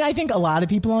 I mean, I think a lot of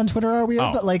people on Twitter are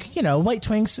weird, but like, you know, white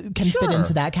twinks can fit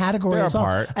into that category as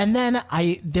well. And then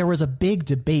there was a big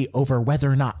debate over whether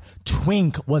or not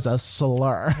twink was a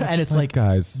slur. And it's like,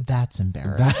 guys, that's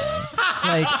embarrassing.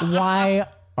 Like, why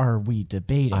are we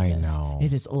debating this? I know.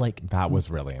 It is like... That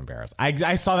was really embarrassing.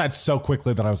 I saw that so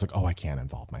quickly that I was like, oh, I can't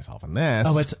involve myself in this.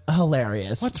 Oh, it's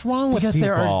hilarious. What's wrong with people? Because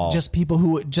there are just people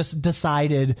who just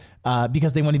decided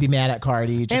because they want to be mad at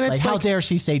Cardi. Just like, how dare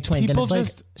she say twink? People and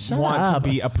it's just want to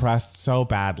be oppressed so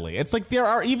badly. It's like there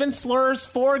are even slurs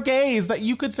for gays that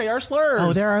you could say are slurs.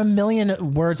 Oh, there are a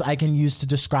million words I can use to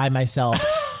describe myself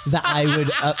that I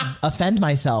would offend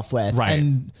myself with. Right.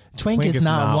 And twink is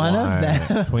not one of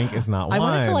them. Twink is not one. I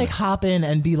wanted to like hop in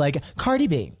and be like, Cardi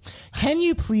B, can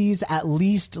you please at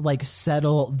least like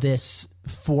settle this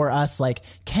for us? Like,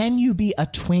 can you be a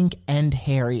twink and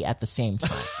hairy at the same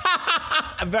time?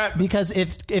 Because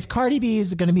if Cardi B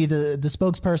is going to be the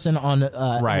spokesperson on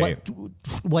what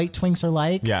white twinks are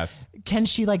like, yes, can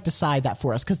she like decide that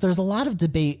for us? Because there's a lot of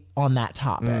debate on that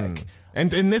topic. And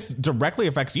this directly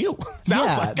affects you.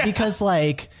 Sounds like. Because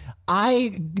like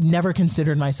I never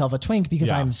considered myself a twink because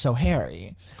I'm so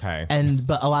hairy. Okay.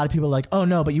 But a lot of people are like, oh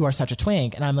no, but you are such a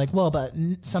twink. And I'm like, well, but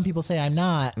some people say I'm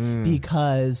not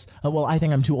because, well, I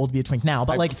think I'm too old to be a twink now.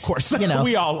 But like, of course, you know,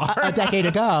 we all are. A decade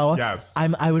ago, yes,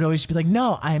 I would always be like,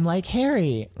 no, I'm like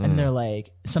hairy. And they're like,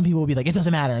 some people will be like, it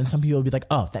doesn't matter. And some people will be like,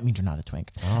 oh, that means you're not a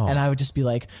twink. Oh. And I would just be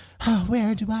like, oh,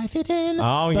 where do I fit in?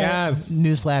 Oh, but yes.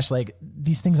 Newsflash, like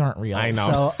these things aren't real. I know.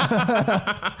 So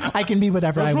I can be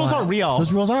whatever I want. Those rules aren't real.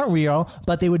 Those rules aren't real,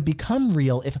 but they would become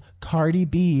real if Cardi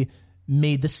B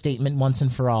made the statement once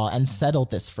and for all and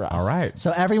settled this for us. All right.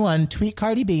 So everyone tweet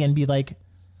Cardi B and be like,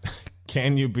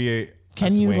 can you be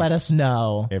Can you let us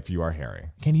know if you are hairy?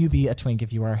 Can you be a twink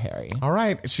if you are hairy? All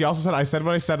right. She also said, I said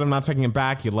what I said. I'm not taking it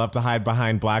back. You love to hide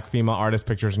behind black female artist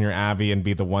pictures in your Abby and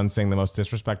be the one saying the most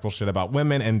disrespectful shit about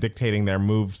women and dictating their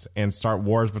moves and start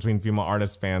wars between female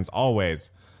artist fans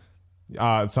always.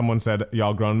 Someone said,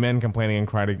 y'all grown men complaining and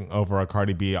crying over a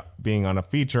Cardi B being on a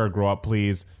feature. Grow up,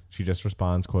 please. She just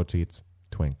responds, quote tweets,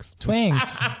 twinks.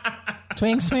 Twinks.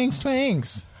 Twinks, twinks,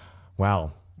 twinks.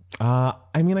 Well,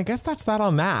 I mean, I guess that's that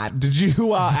on that. Did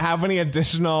you have any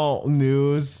additional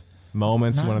news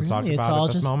moments you want to talk about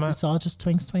at this moment? It's all just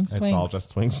twinks, twinks, twinks. It's all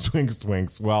just twinks, twinks,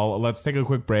 twinks. Well, let's take a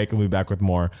quick break and we'll be back with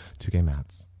more 2K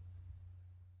Mats.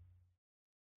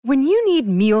 When you need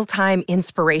mealtime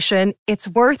inspiration, it's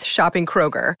worth shopping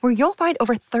Kroger, where you'll find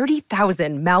over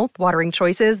 30,000 mouth-watering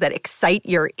choices that excite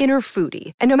your inner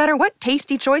foodie. And no matter what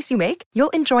tasty choice you make,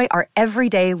 you'll enjoy our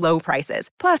everyday low prices,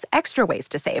 plus extra ways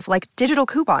to save, like digital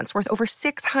coupons worth over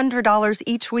 $600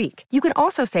 each week. You can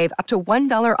also save up to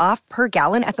 $1 off per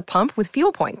gallon at the pump with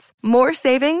fuel points. More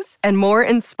savings and more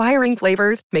inspiring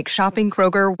flavors make shopping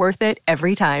Kroger worth it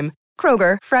every time.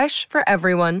 Kroger, fresh for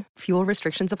everyone. Fuel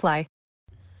restrictions apply.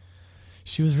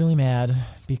 She was really mad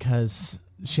because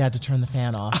she had to turn the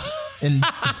fan off. And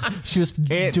she was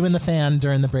doing the fan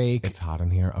during the break. It's hot in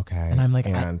here, okay. And I'm like,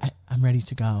 I'm ready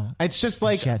to go. It's just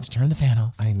like... She had to turn the fan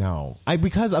off. I know.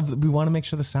 We want to make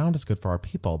sure the sound is good for our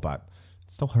people, but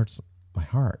it still hurts my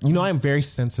heart. You know, I'm very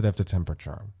sensitive to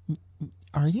temperature.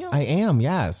 Are you? I am,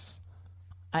 yes.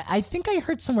 I think I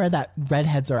heard somewhere that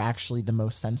redheads are actually the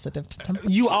most sensitive to temperature.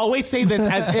 You always say this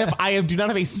as if I do not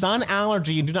have a sun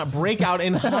allergy and do not break out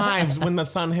in hives when the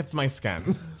sun hits my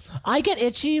skin. I get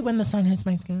itchy when the sun hits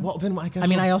my skin. Well, then I guess. I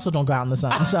mean, I also don't go out in the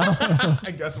sun, so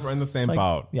I guess we're in the same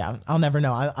boat. Yeah, I'll never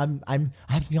know. I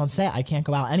have to be on set. I can't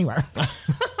go out anywhere.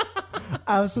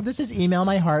 So this is Email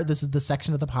My Heart. This is the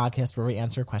section of the podcast where we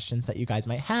answer questions that you guys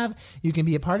might have. You can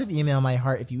be a part of Email My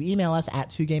Heart if you email us at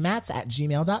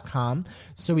 2gaymats@gmail.com.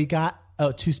 So we got,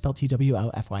 2 spelled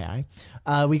TWO, FYI.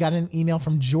 We got an email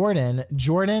from Jordan.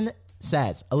 Jordan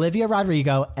says, Olivia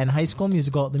Rodrigo and High School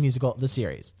Musical, the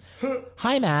series.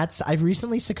 Hi, Mats. I've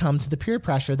recently succumbed to the peer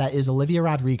pressure that is Olivia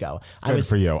Rodrigo. Good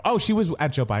for you. Oh, she was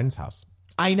at Joe Biden's house.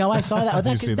 I know, I saw that. Oh,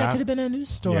 that could have been a news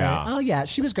story. Yeah. Oh, yeah.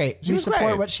 She was great. We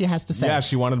support what she has to say. Yeah,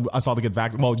 she wanted us all to get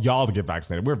vaccinated. Well, y'all to get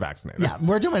vaccinated. We're vaccinated. Yeah,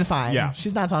 we're doing fine. Yeah.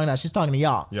 She's not talking to us. She's talking to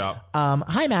y'all. Yeah.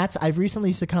 Hi, Matt. I've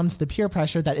recently succumbed to the peer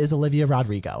pressure that is Olivia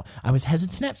Rodrigo. I was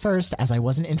hesitant at first as I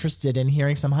wasn't interested in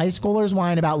hearing some high schoolers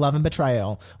whine about love and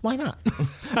betrayal. Why not?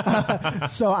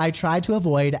 So I tried to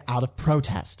avoid out of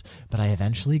protest, but I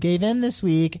eventually gave in this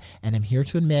week, and I'm here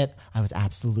to admit I was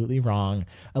absolutely wrong.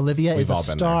 Olivia is a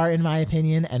star in my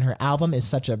opinion, and her album is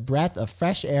such a breath of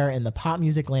fresh air in the pop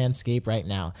music landscape right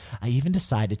now. I even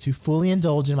decided to fully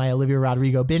indulge in my Olivia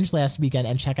Rodrigo binge last weekend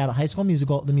and check out High School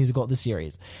Musical, the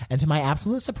series. And to my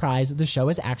absolute surprise, the show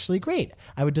is actually great.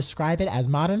 I would describe it as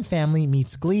Modern Family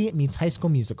meets Glee meets High School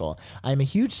Musical. I'm a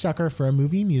huge sucker for a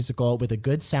movie musical with a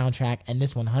good soundtrack, and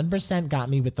this 100% got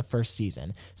me with the first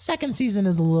season. Second season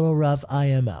is a little rough,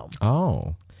 IMO.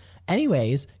 Oh.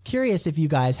 Anyways, curious if you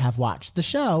guys have watched the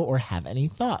show or have any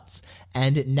thoughts.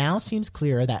 And it now seems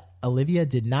clear that Olivia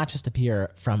did not just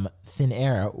appear from thin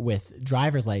air with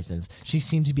Driver's License. She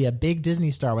seemed to be a big Disney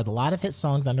star with a lot of hit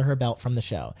songs under her belt from the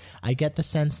show. I get the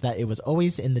sense that it was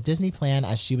always in the Disney plan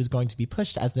as she was going to be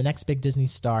pushed as the next big Disney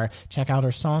star. Check out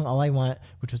her song All I Want,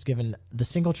 which was given the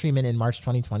single treatment in March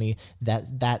 2020.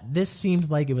 That this seemed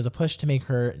like it was a push to make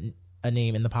her a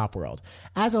name in the pop world.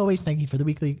 As always, thank you for the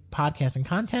weekly podcast and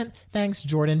content. Thanks,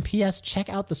 Jordan. P.S. Check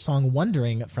out the song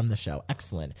Wondering from the show.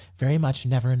 Excellent. Very much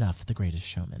Never Enough, The Greatest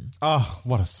Showman. Oh,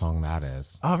 what a song that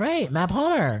is. All right, Matt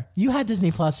Palmer. You had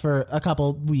Disney Plus for a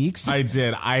couple weeks. I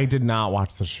did. I did not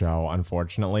watch the show,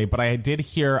 unfortunately, but I did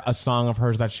hear a song of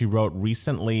hers that she wrote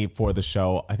recently for the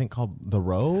show, I think called The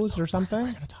Rose or something.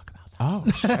 We're going to talk about that. Oh,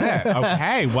 shit.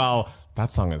 Okay. Well,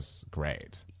 that song is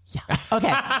great. Yeah.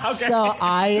 Okay. So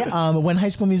I, when High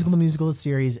School Musical, the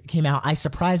series came out, I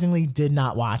surprisingly did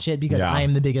not watch it because I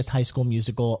am the biggest High School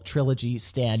Musical trilogy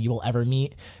stan you will ever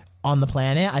meet on the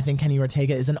planet. I think Kenny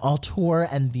Ortega is an auteur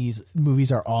and these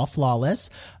movies are all flawless.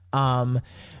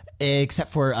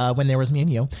 Except for When There Was Me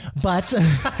and You. But so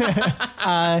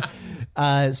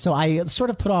I sort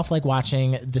of put off like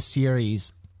watching the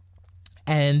series,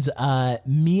 and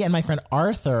me and my friend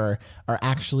Arthur are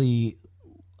actually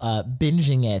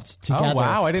binging it together. Oh,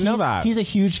 wow. I didn't know that. He's a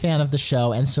huge fan of the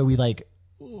show. And so we like,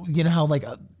 you know how like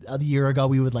a year ago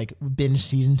we would like binge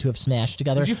season 2 of Smash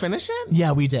together. Did you finish it?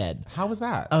 Yeah, we did. How was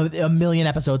that? A million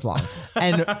episodes long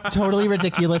and totally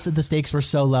ridiculous. The stakes were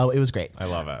so low. It was great. I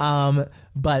love it.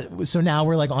 But so now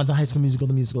we're like on to High School Musical,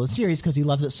 the series, because he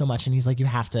loves it so much. And he's like, you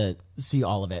have to see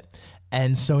all of it.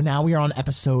 And so now we are on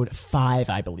episode 5,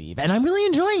 I believe. And I'm really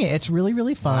enjoying it. It's really,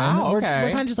 really fun. Wow, okay. We're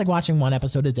kind of just like watching one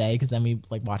episode a day because then we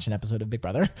like watch an episode of Big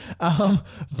Brother.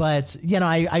 But, you know,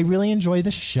 I really enjoy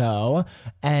the show.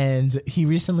 And he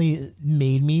recently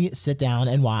made me sit down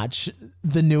and watch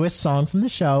the newest song from the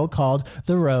show called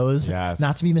The Rose. Yes.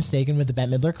 Not to be mistaken with the Bette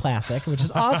Midler classic, which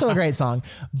is also a great song.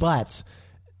 But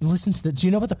listen to do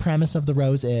you know what the premise of The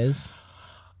Rose is?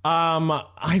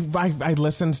 I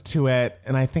listened to it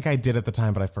and I think I did at the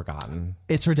time, but I've forgotten.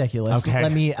 It's ridiculous. Okay.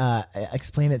 Let me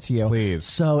explain it to you. Please.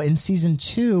 So in season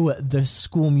 2, the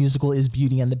school musical is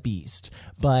Beauty and the Beast,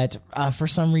 but for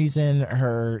some reason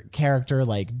her character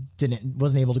like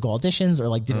wasn't able to go auditions or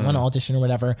like didn't want to audition or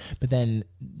whatever. But then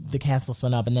the cast list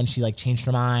went up and then she like changed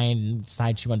her mind and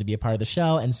decided she wanted to be a part of the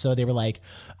show. And so they were like,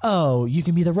 oh, you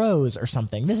can be the Rose or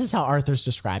something. This is how Arthur's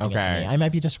describing it to me. I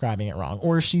might be describing it wrong.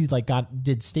 Or she like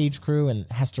did stage crew and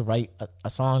has to write a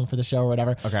song for the show or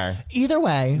whatever. Okay. Either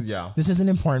way, Yeah. this isn't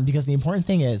important because the important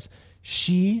thing is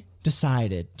She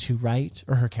decided to write,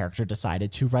 or her character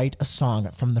decided to write a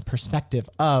song from the perspective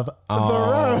of the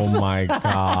rose. Oh my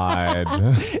God.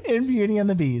 In Beauty and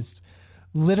the Beast.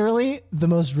 Literally the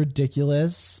most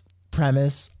ridiculous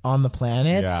premise on the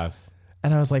planet. Yes.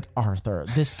 And I was like, Arthur,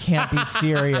 this can't be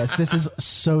serious. This is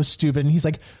so stupid. And he's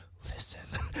like, listen.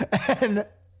 And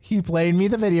he played me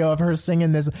the video of her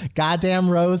singing this goddamn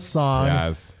Rose song.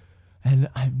 Yes. And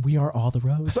we are all the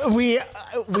Rose. We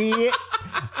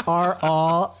are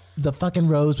all the fucking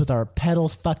Rose with our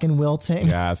petals fucking wilting.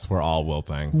 Yes, we're all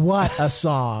wilting. What a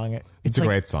song. It's a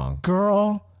great song.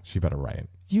 Girl. She better write.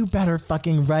 You better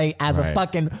fucking write as a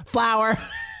fucking flower.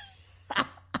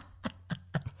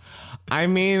 I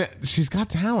mean, she's got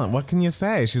talent. What can you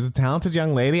say? She's a talented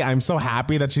young lady. I'm so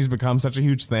happy that she's become such a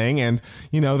huge thing. And,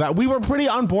 you know, that we were pretty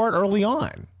on board early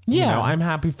on. Yeah. You know, I'm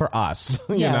happy for us,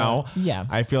 you know? Yeah.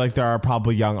 I feel like there are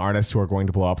probably young artists who are going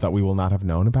to blow up that we will not have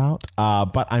known about.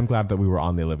 But I'm glad that we were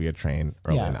on the Olivia train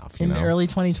early enough. In early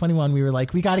 2021, we were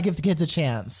like, we got to give the kids a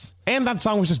chance. And that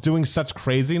song was just doing such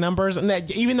crazy numbers. And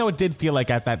that, even though it did feel like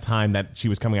at that time that she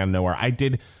was coming out of nowhere, I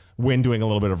did, when doing a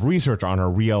little bit of research on her,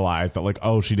 realize that, like,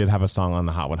 oh, she did have a song on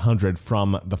the Hot 100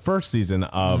 from the first season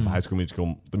of High School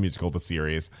Musical, the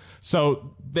series.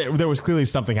 So there was clearly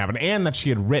something happening, and that she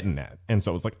had written it. And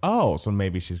so it was like, oh, so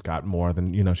maybe she's got more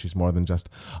than, you know, she's more than just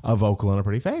a vocal and a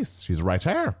pretty face. She's a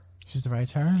writer. She's the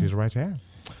writer. She's a writer.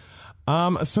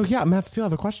 So yeah, Matt Steele, I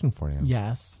have a question for you.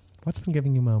 Yes. What's been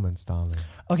giving you moments, darling?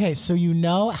 Okay, so you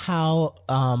know how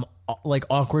like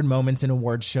awkward moments in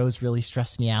award shows really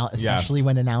stress me out, especially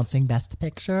when announcing Best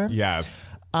Picture.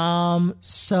 Yes.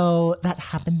 So that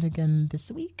happened again this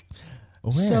week.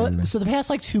 When? So the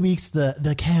past like 2 weeks,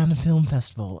 the Cannes Film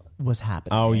Festival was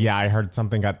happening. Oh yeah, I heard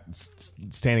something got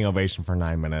standing ovation for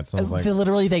 9 minutes. I was like,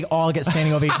 literally, they all get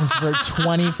standing ovations for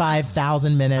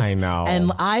 25,000 minutes. I know,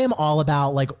 and I am all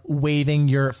about like waving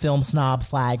your film snob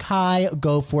flag high,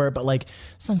 go for it. But like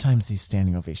sometimes these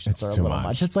standing ovations are a little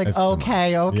much. It's like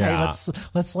okay, yeah.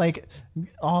 let's like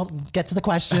all get to the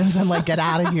questions and like get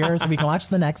out of here so we can watch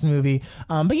the next movie.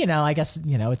 But you know, I guess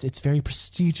you know it's very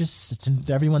prestigious. It's in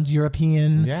everyone's European.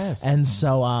 Yes. And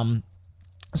so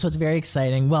so it's very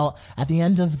exciting. Well, at the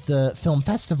end of the film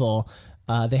festival,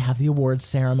 they have the awards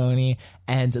ceremony,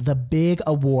 and the big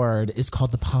award is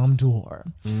called the Palme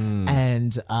d'Or.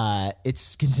 And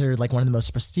it's considered like one of the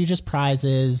most prestigious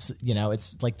prizes. You know,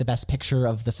 it's like the best picture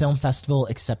of the film festival,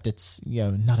 except it's, you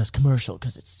know, not as commercial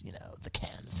because it's, you know, the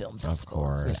Cannes Film Festival. Of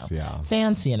course, it's, you know, yeah.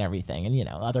 fancy and everything, and, you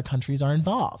know, other countries are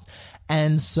involved.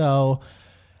 And so...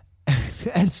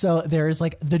 And so there is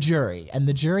like the jury, and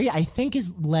the jury I think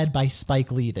is led by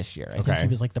Spike Lee this year. I think he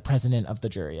was like the president of the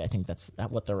jury. I think that's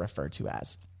what they're referred to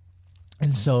as.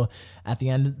 And so at the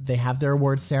end they have their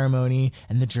awards ceremony,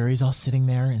 and the jury's all sitting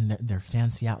there in their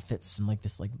fancy outfits and like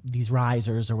this, like these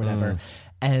risers or whatever.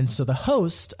 And so the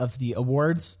host of the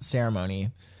awards ceremony,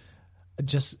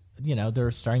 just, you know, they're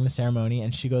starting the ceremony,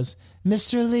 and she goes,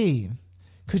 "Mr. Lee,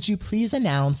 could you please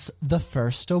announce the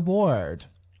first award?"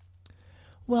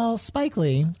 Well, Spike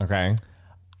Lee,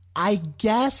 I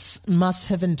guess, must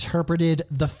have interpreted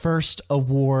the first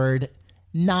award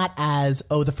not as,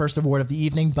 oh, the first award of the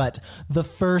evening, but the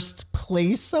first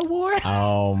place award.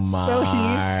 Oh, my. So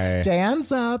he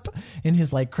stands up in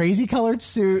his, like, crazy colored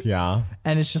suit. Yeah.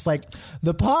 And it's just like,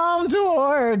 the Palme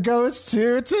d'Or goes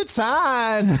to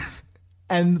Titan.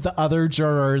 And the other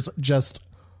jurors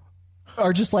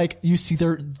are just like, you see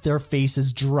their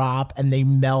faces drop and they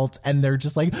melt, and they're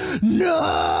just like,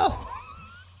 no.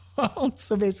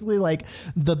 So basically, like,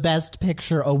 the Best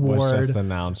Picture award was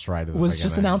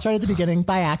just announced right at the beginning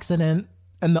by accident,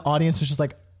 and the audience was just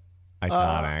like,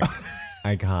 iconic.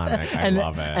 Iconic. I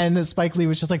love it. And Spike Lee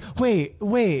was just like, wait,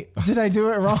 did I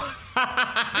do it wrong?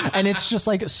 And it's just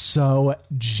like so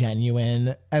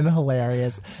genuine and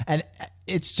hilarious, and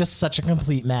it's just such a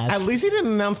complete mess. At least he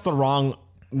didn't announce the wrong,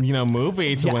 you know,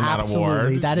 movie to win that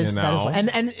award. That is, and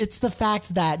it's the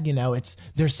fact that, you know,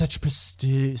 there's such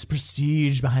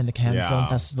prestige behind the Cannes Film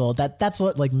Festival that's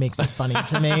what like makes it funny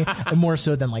to me, more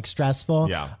so than like stressful.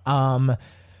 Yeah.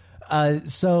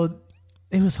 So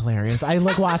it was hilarious. I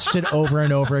like watched it over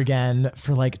and over again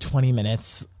for like 20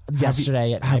 minutes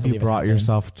yesterday. Have you brought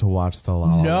yourself to watch the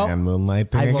La La Land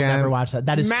Moonlight thing again? I will never watch that.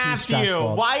 That is Matthew, too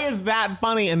stressful. Why is that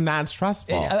funny and that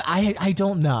stressful? I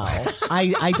don't know.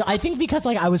 I think because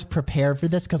like I was prepared for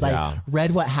this because I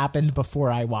read what happened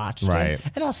before I watched it,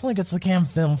 and also like it's the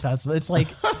Cannes Film Festival. It's like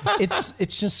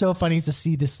it's just so funny to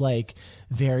see this like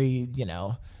very, you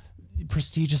know,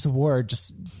 prestigious award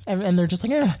just and they're just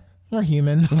like, we're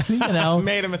human, you know.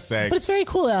 Made a mistake. But it's very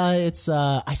cool. It's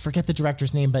I forget the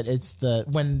director's name, but it's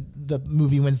when the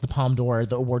movie wins the Palme d'Or,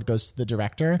 the award goes to the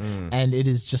director, and it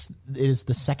is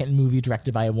the second movie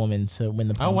directed by a woman to win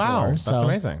the Palme d'Or. Oh wow, that's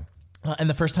amazing. And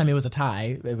the first time it was a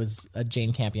tie. It was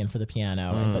Jane Campion for The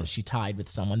Piano, but she tied with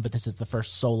someone. But this is the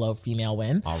first solo female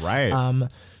win. All right.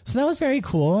 So that was very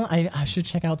cool. I should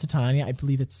check out Titania. I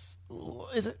believe is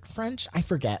it French? I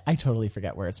forget. I totally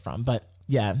forget where it's from. But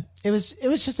yeah, it was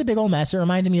just a big old mess. It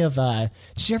reminded me of.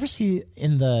 Did you ever see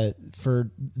for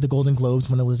the Golden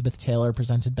Globes when Elizabeth Taylor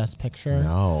presented Best Picture?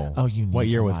 No. Oh, you need What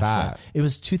year to was watch that? It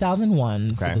was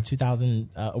 2001 for the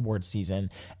 2000 award season,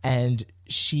 and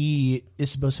she is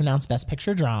supposed to announce Best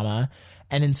Picture Drama,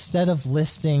 and instead of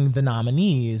listing the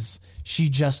nominees, she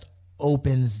just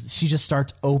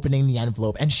starts opening the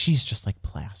envelope, and she's just like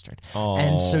plastered. Oh.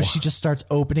 And so she just starts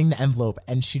opening the envelope,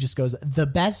 and she just goes, "The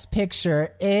Best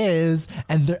Picture is,"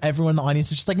 and everyone in the audience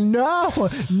is just like, "No,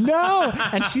 no,"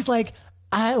 and she's like,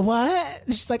 "What?"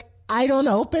 And she's like, "I don't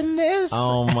open this."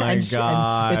 Oh my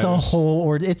God. And it's a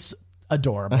whole it's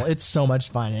adorable. It's so much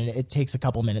fun, and it takes a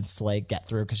couple minutes to like get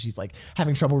through because she's like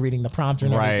having trouble reading the prompter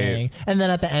and everything. And then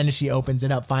at the end, she opens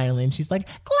it up finally, and she's like,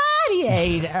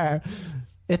 "Gladiator."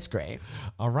 It's great.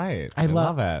 All right. I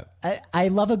love it. I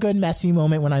love a good messy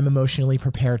moment when I'm emotionally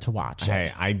prepared to watch it. Hey,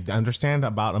 I understand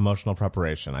about emotional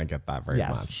preparation. I get that very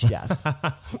much. Yes.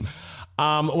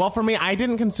 Well, for me, I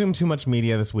didn't consume too much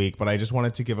media this week, but I just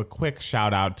wanted to give a quick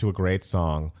shout out to a great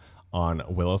song on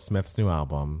Willow Smith's new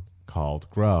album called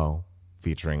Grow,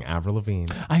 featuring Avril Lavigne.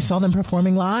 I saw them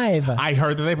performing live. I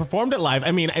heard that they performed it live.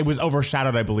 I mean, it was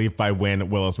overshadowed, I believe, by when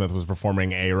Willow Smith was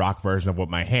performing a rock version of Whip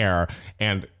My Hair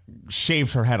and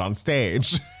shaved her head on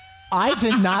stage. I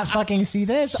did not fucking see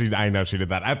this. I know she did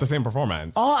that at the same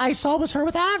performance. All I saw was her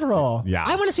with Avril. Yeah.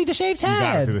 I want to see the shaved head. You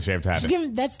gotta see the shaved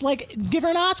head. That's like, give her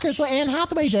an Oscar. It's what Anne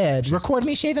Hathaway did. Record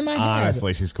me shaving my head.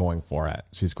 Honestly, she's going for it.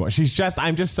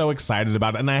 I'm just so excited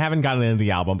about it. And I haven't gotten into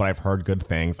the album, but I've heard good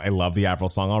things. I love the Avril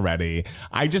song already.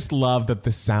 I just love that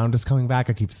the sound is coming back.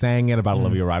 I keep saying it about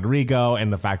Olivia Rodrigo,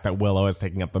 and the fact that Willow is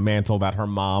taking up the mantle that her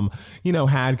mom,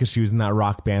 had because she was in that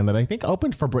rock band that I think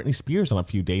opened for Britney Spears on a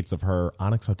few dates of her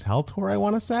Onyx Hotel tour, I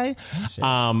want to say.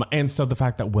 And so the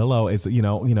fact that Willow is,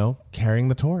 carrying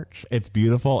the torch. It's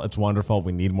beautiful. It's wonderful.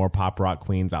 We need more pop rock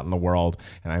queens out in the world.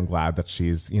 And I'm glad that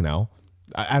she's,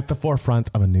 at the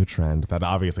forefront of a new trend that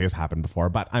obviously has happened before,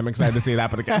 but I'm excited to see it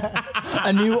happen again.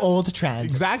 A new old trend.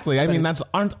 Exactly. I mean,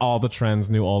 aren't all the trends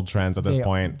new old trends at this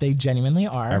point? They genuinely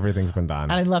are. Everything's been done.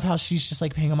 And I love how she's just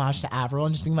like paying homage to Avril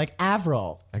and just being like,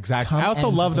 Avril. Exactly. I also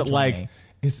love that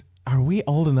are we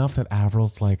old enough that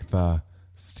Avril's like the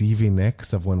Stevie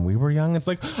Nicks of when we were young? It's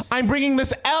like, I'm bringing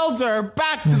this elder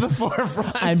back to the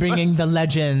forefront. I'm bringing the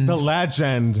legend. The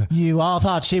legend. You all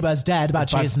thought she was dead, but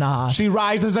she's not. She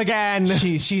rises again.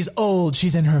 She's old.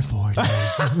 She's in her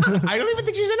 40s. I don't even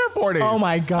think she's in her 40s. Oh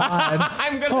my God.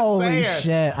 I'm going to Holy say it.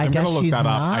 shit. I I'm guess gonna look she's that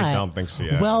not. up. I don't think she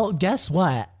is. Well, guess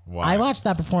what? I watched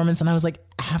that performance and I was like,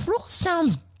 Avril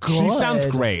sounds good. She sounds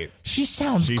great. She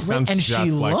sounds great. Sounds and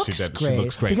she like looks great. She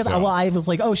looks great. Because I was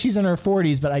like, oh, she's in her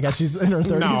 40s, but I guess she's in her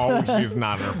 30s. No, she's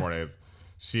not in her 40s.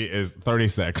 She is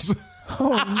 36. Oh,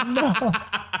 no.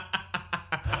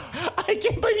 I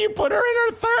can't believe you put her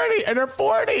in her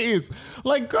 40s.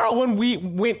 Like, girl,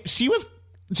 when she was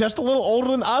just a little older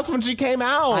than us when she came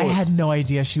out. I had no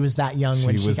idea she was that young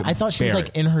I thought she was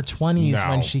like in her 20s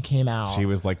when she came out. She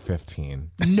was like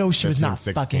 15. No, she was not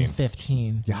 16. fucking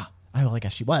 15. Yeah. I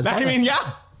guess she was. Yeah.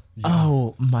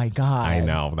 Oh my God. I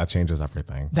know. That changes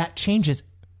everything. That changes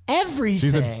everything.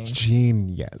 She's a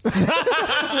genius.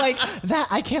 Like that.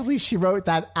 I can't believe she wrote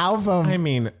that album. I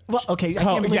mean, well, okay. I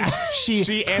can't believe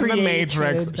she in The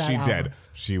Matrix. She album. did.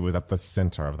 She was at the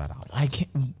center of that album.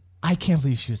 I can't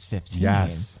believe she was 15.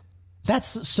 Yes.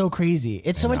 That's so crazy.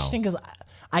 It's so interesting because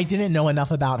I didn't know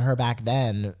enough about her back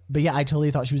then. But yeah, I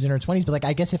totally thought she was in her 20s. But like,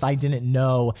 I guess if I didn't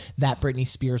know that Britney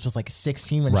Spears was like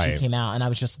 16 when she came out and I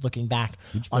was just looking back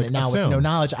on it now with no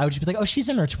knowledge, I would just be like, oh, she's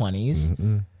in her 20s.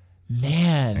 Mm-mm.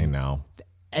 Man. I know.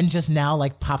 And just now,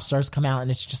 like, pop stars come out and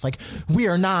it's just like, we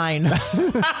are 9.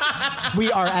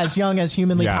 We are as young as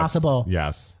humanly possible.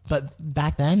 Yes. But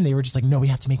back then, they were just like, no, we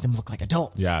have to make them look like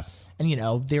adults. Yes. And,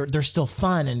 they're still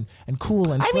fun and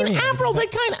cool and flirty. I mean, Avril,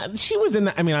 she was in,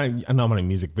 I know how many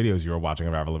music videos you were watching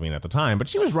of Avril Lavigne at the time, but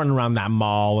she was running around that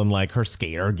mall in, like, her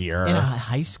skater gear. In a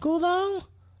high school, though?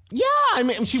 Yeah. I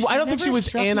mean, I don't think she was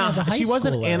she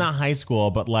wasn't in a high school,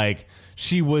 but, like,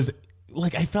 she was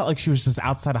like I felt like she was just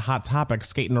outside of Hot Topic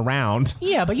skating around.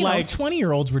 Yeah, but you know,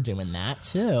 20-year-olds were doing that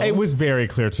too. It was very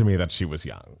clear to me that she was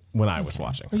young when I was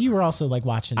watching. Well, you were also like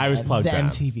watching I was plugged the in.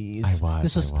 MTVs.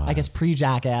 This was, I guess,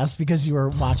 pre-Jackass because you were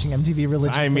watching MTV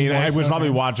religiously. I mean, I was probably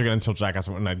watching it until Jackass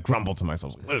and I'd grumble to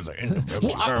myself, like,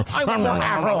 I want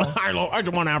Avril. I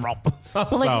want Avril.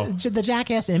 But like the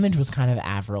Jackass image was kind of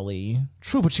Avril-y.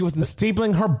 True, but she wasn't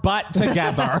stapling her butt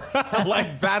together.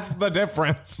 Like, that's the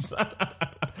difference.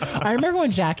 I remember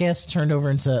when Jackass turned over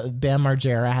into Bam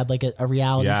Margera had like a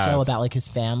reality show about like his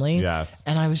family. Yes.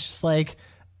 And I was just like,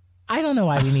 I don't know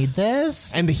why we need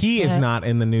this. And he is not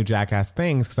in the new Jackass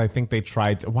things because I think they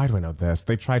tried to, why do I know this?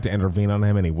 They tried to intervene on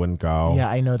him and he wouldn't go. Yeah,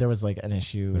 I know there was like an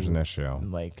issue. There's an issue.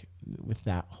 Like with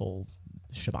that whole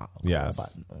shabacle.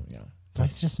 Yes. Yeah. Did I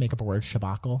just make up a word?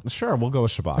 Shabacle? Sure, we'll go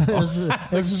with shabacle.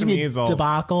 This is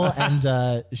debacle and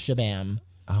shabam.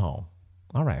 Oh,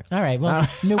 all right. All right. Well,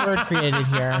 new word created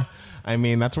here. I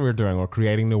mean, that's what we're doing. We're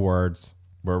creating new words.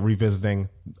 We're revisiting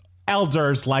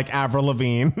elders like Avril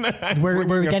Lavigne.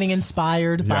 We're getting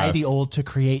inspired by the old to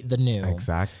create the new.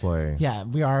 Exactly. Yeah,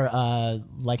 we are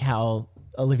like how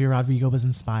Olivia Rodrigo was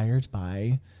inspired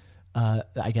by,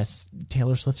 I guess,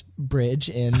 Taylor Swift's Bridge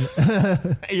in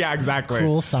yeah, exactly.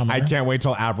 Cruel Summer. I can't wait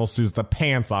till Avril sues the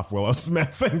pants off Willow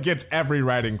Smith and gets every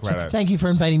writing credit. So thank you for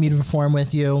inviting me to perform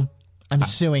with you. I'm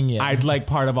suing you. I'd like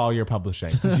part of all your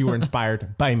publishing because you were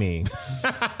inspired by me.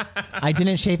 I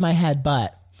didn't shave my head,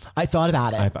 but I thought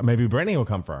about it. I thought maybe Brittany will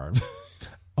come for her.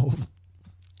 Oh,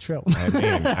 true.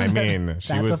 I mean,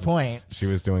 that's a point. She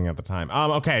was doing it at the time.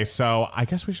 Okay, so I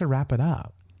guess we should wrap it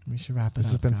up. We should wrap it up. This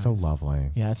has been guys. so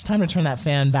lovely. Yeah, it's time to turn that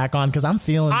fan back on because I'm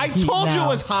feeling. I told now. you it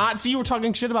was hot. See, you were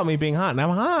talking shit about me being hot, and I'm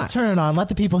hot. Turn it on. Let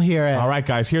the people hear it. All right,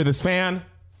 guys, hear this fan.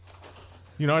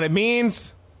 You know what it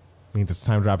means? It means it's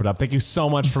time to wrap it up. Thank you so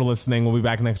much for listening. We'll be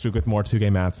back next week with more Two Gay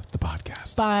Mats, the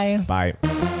podcast. Bye.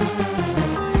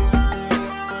 Bye.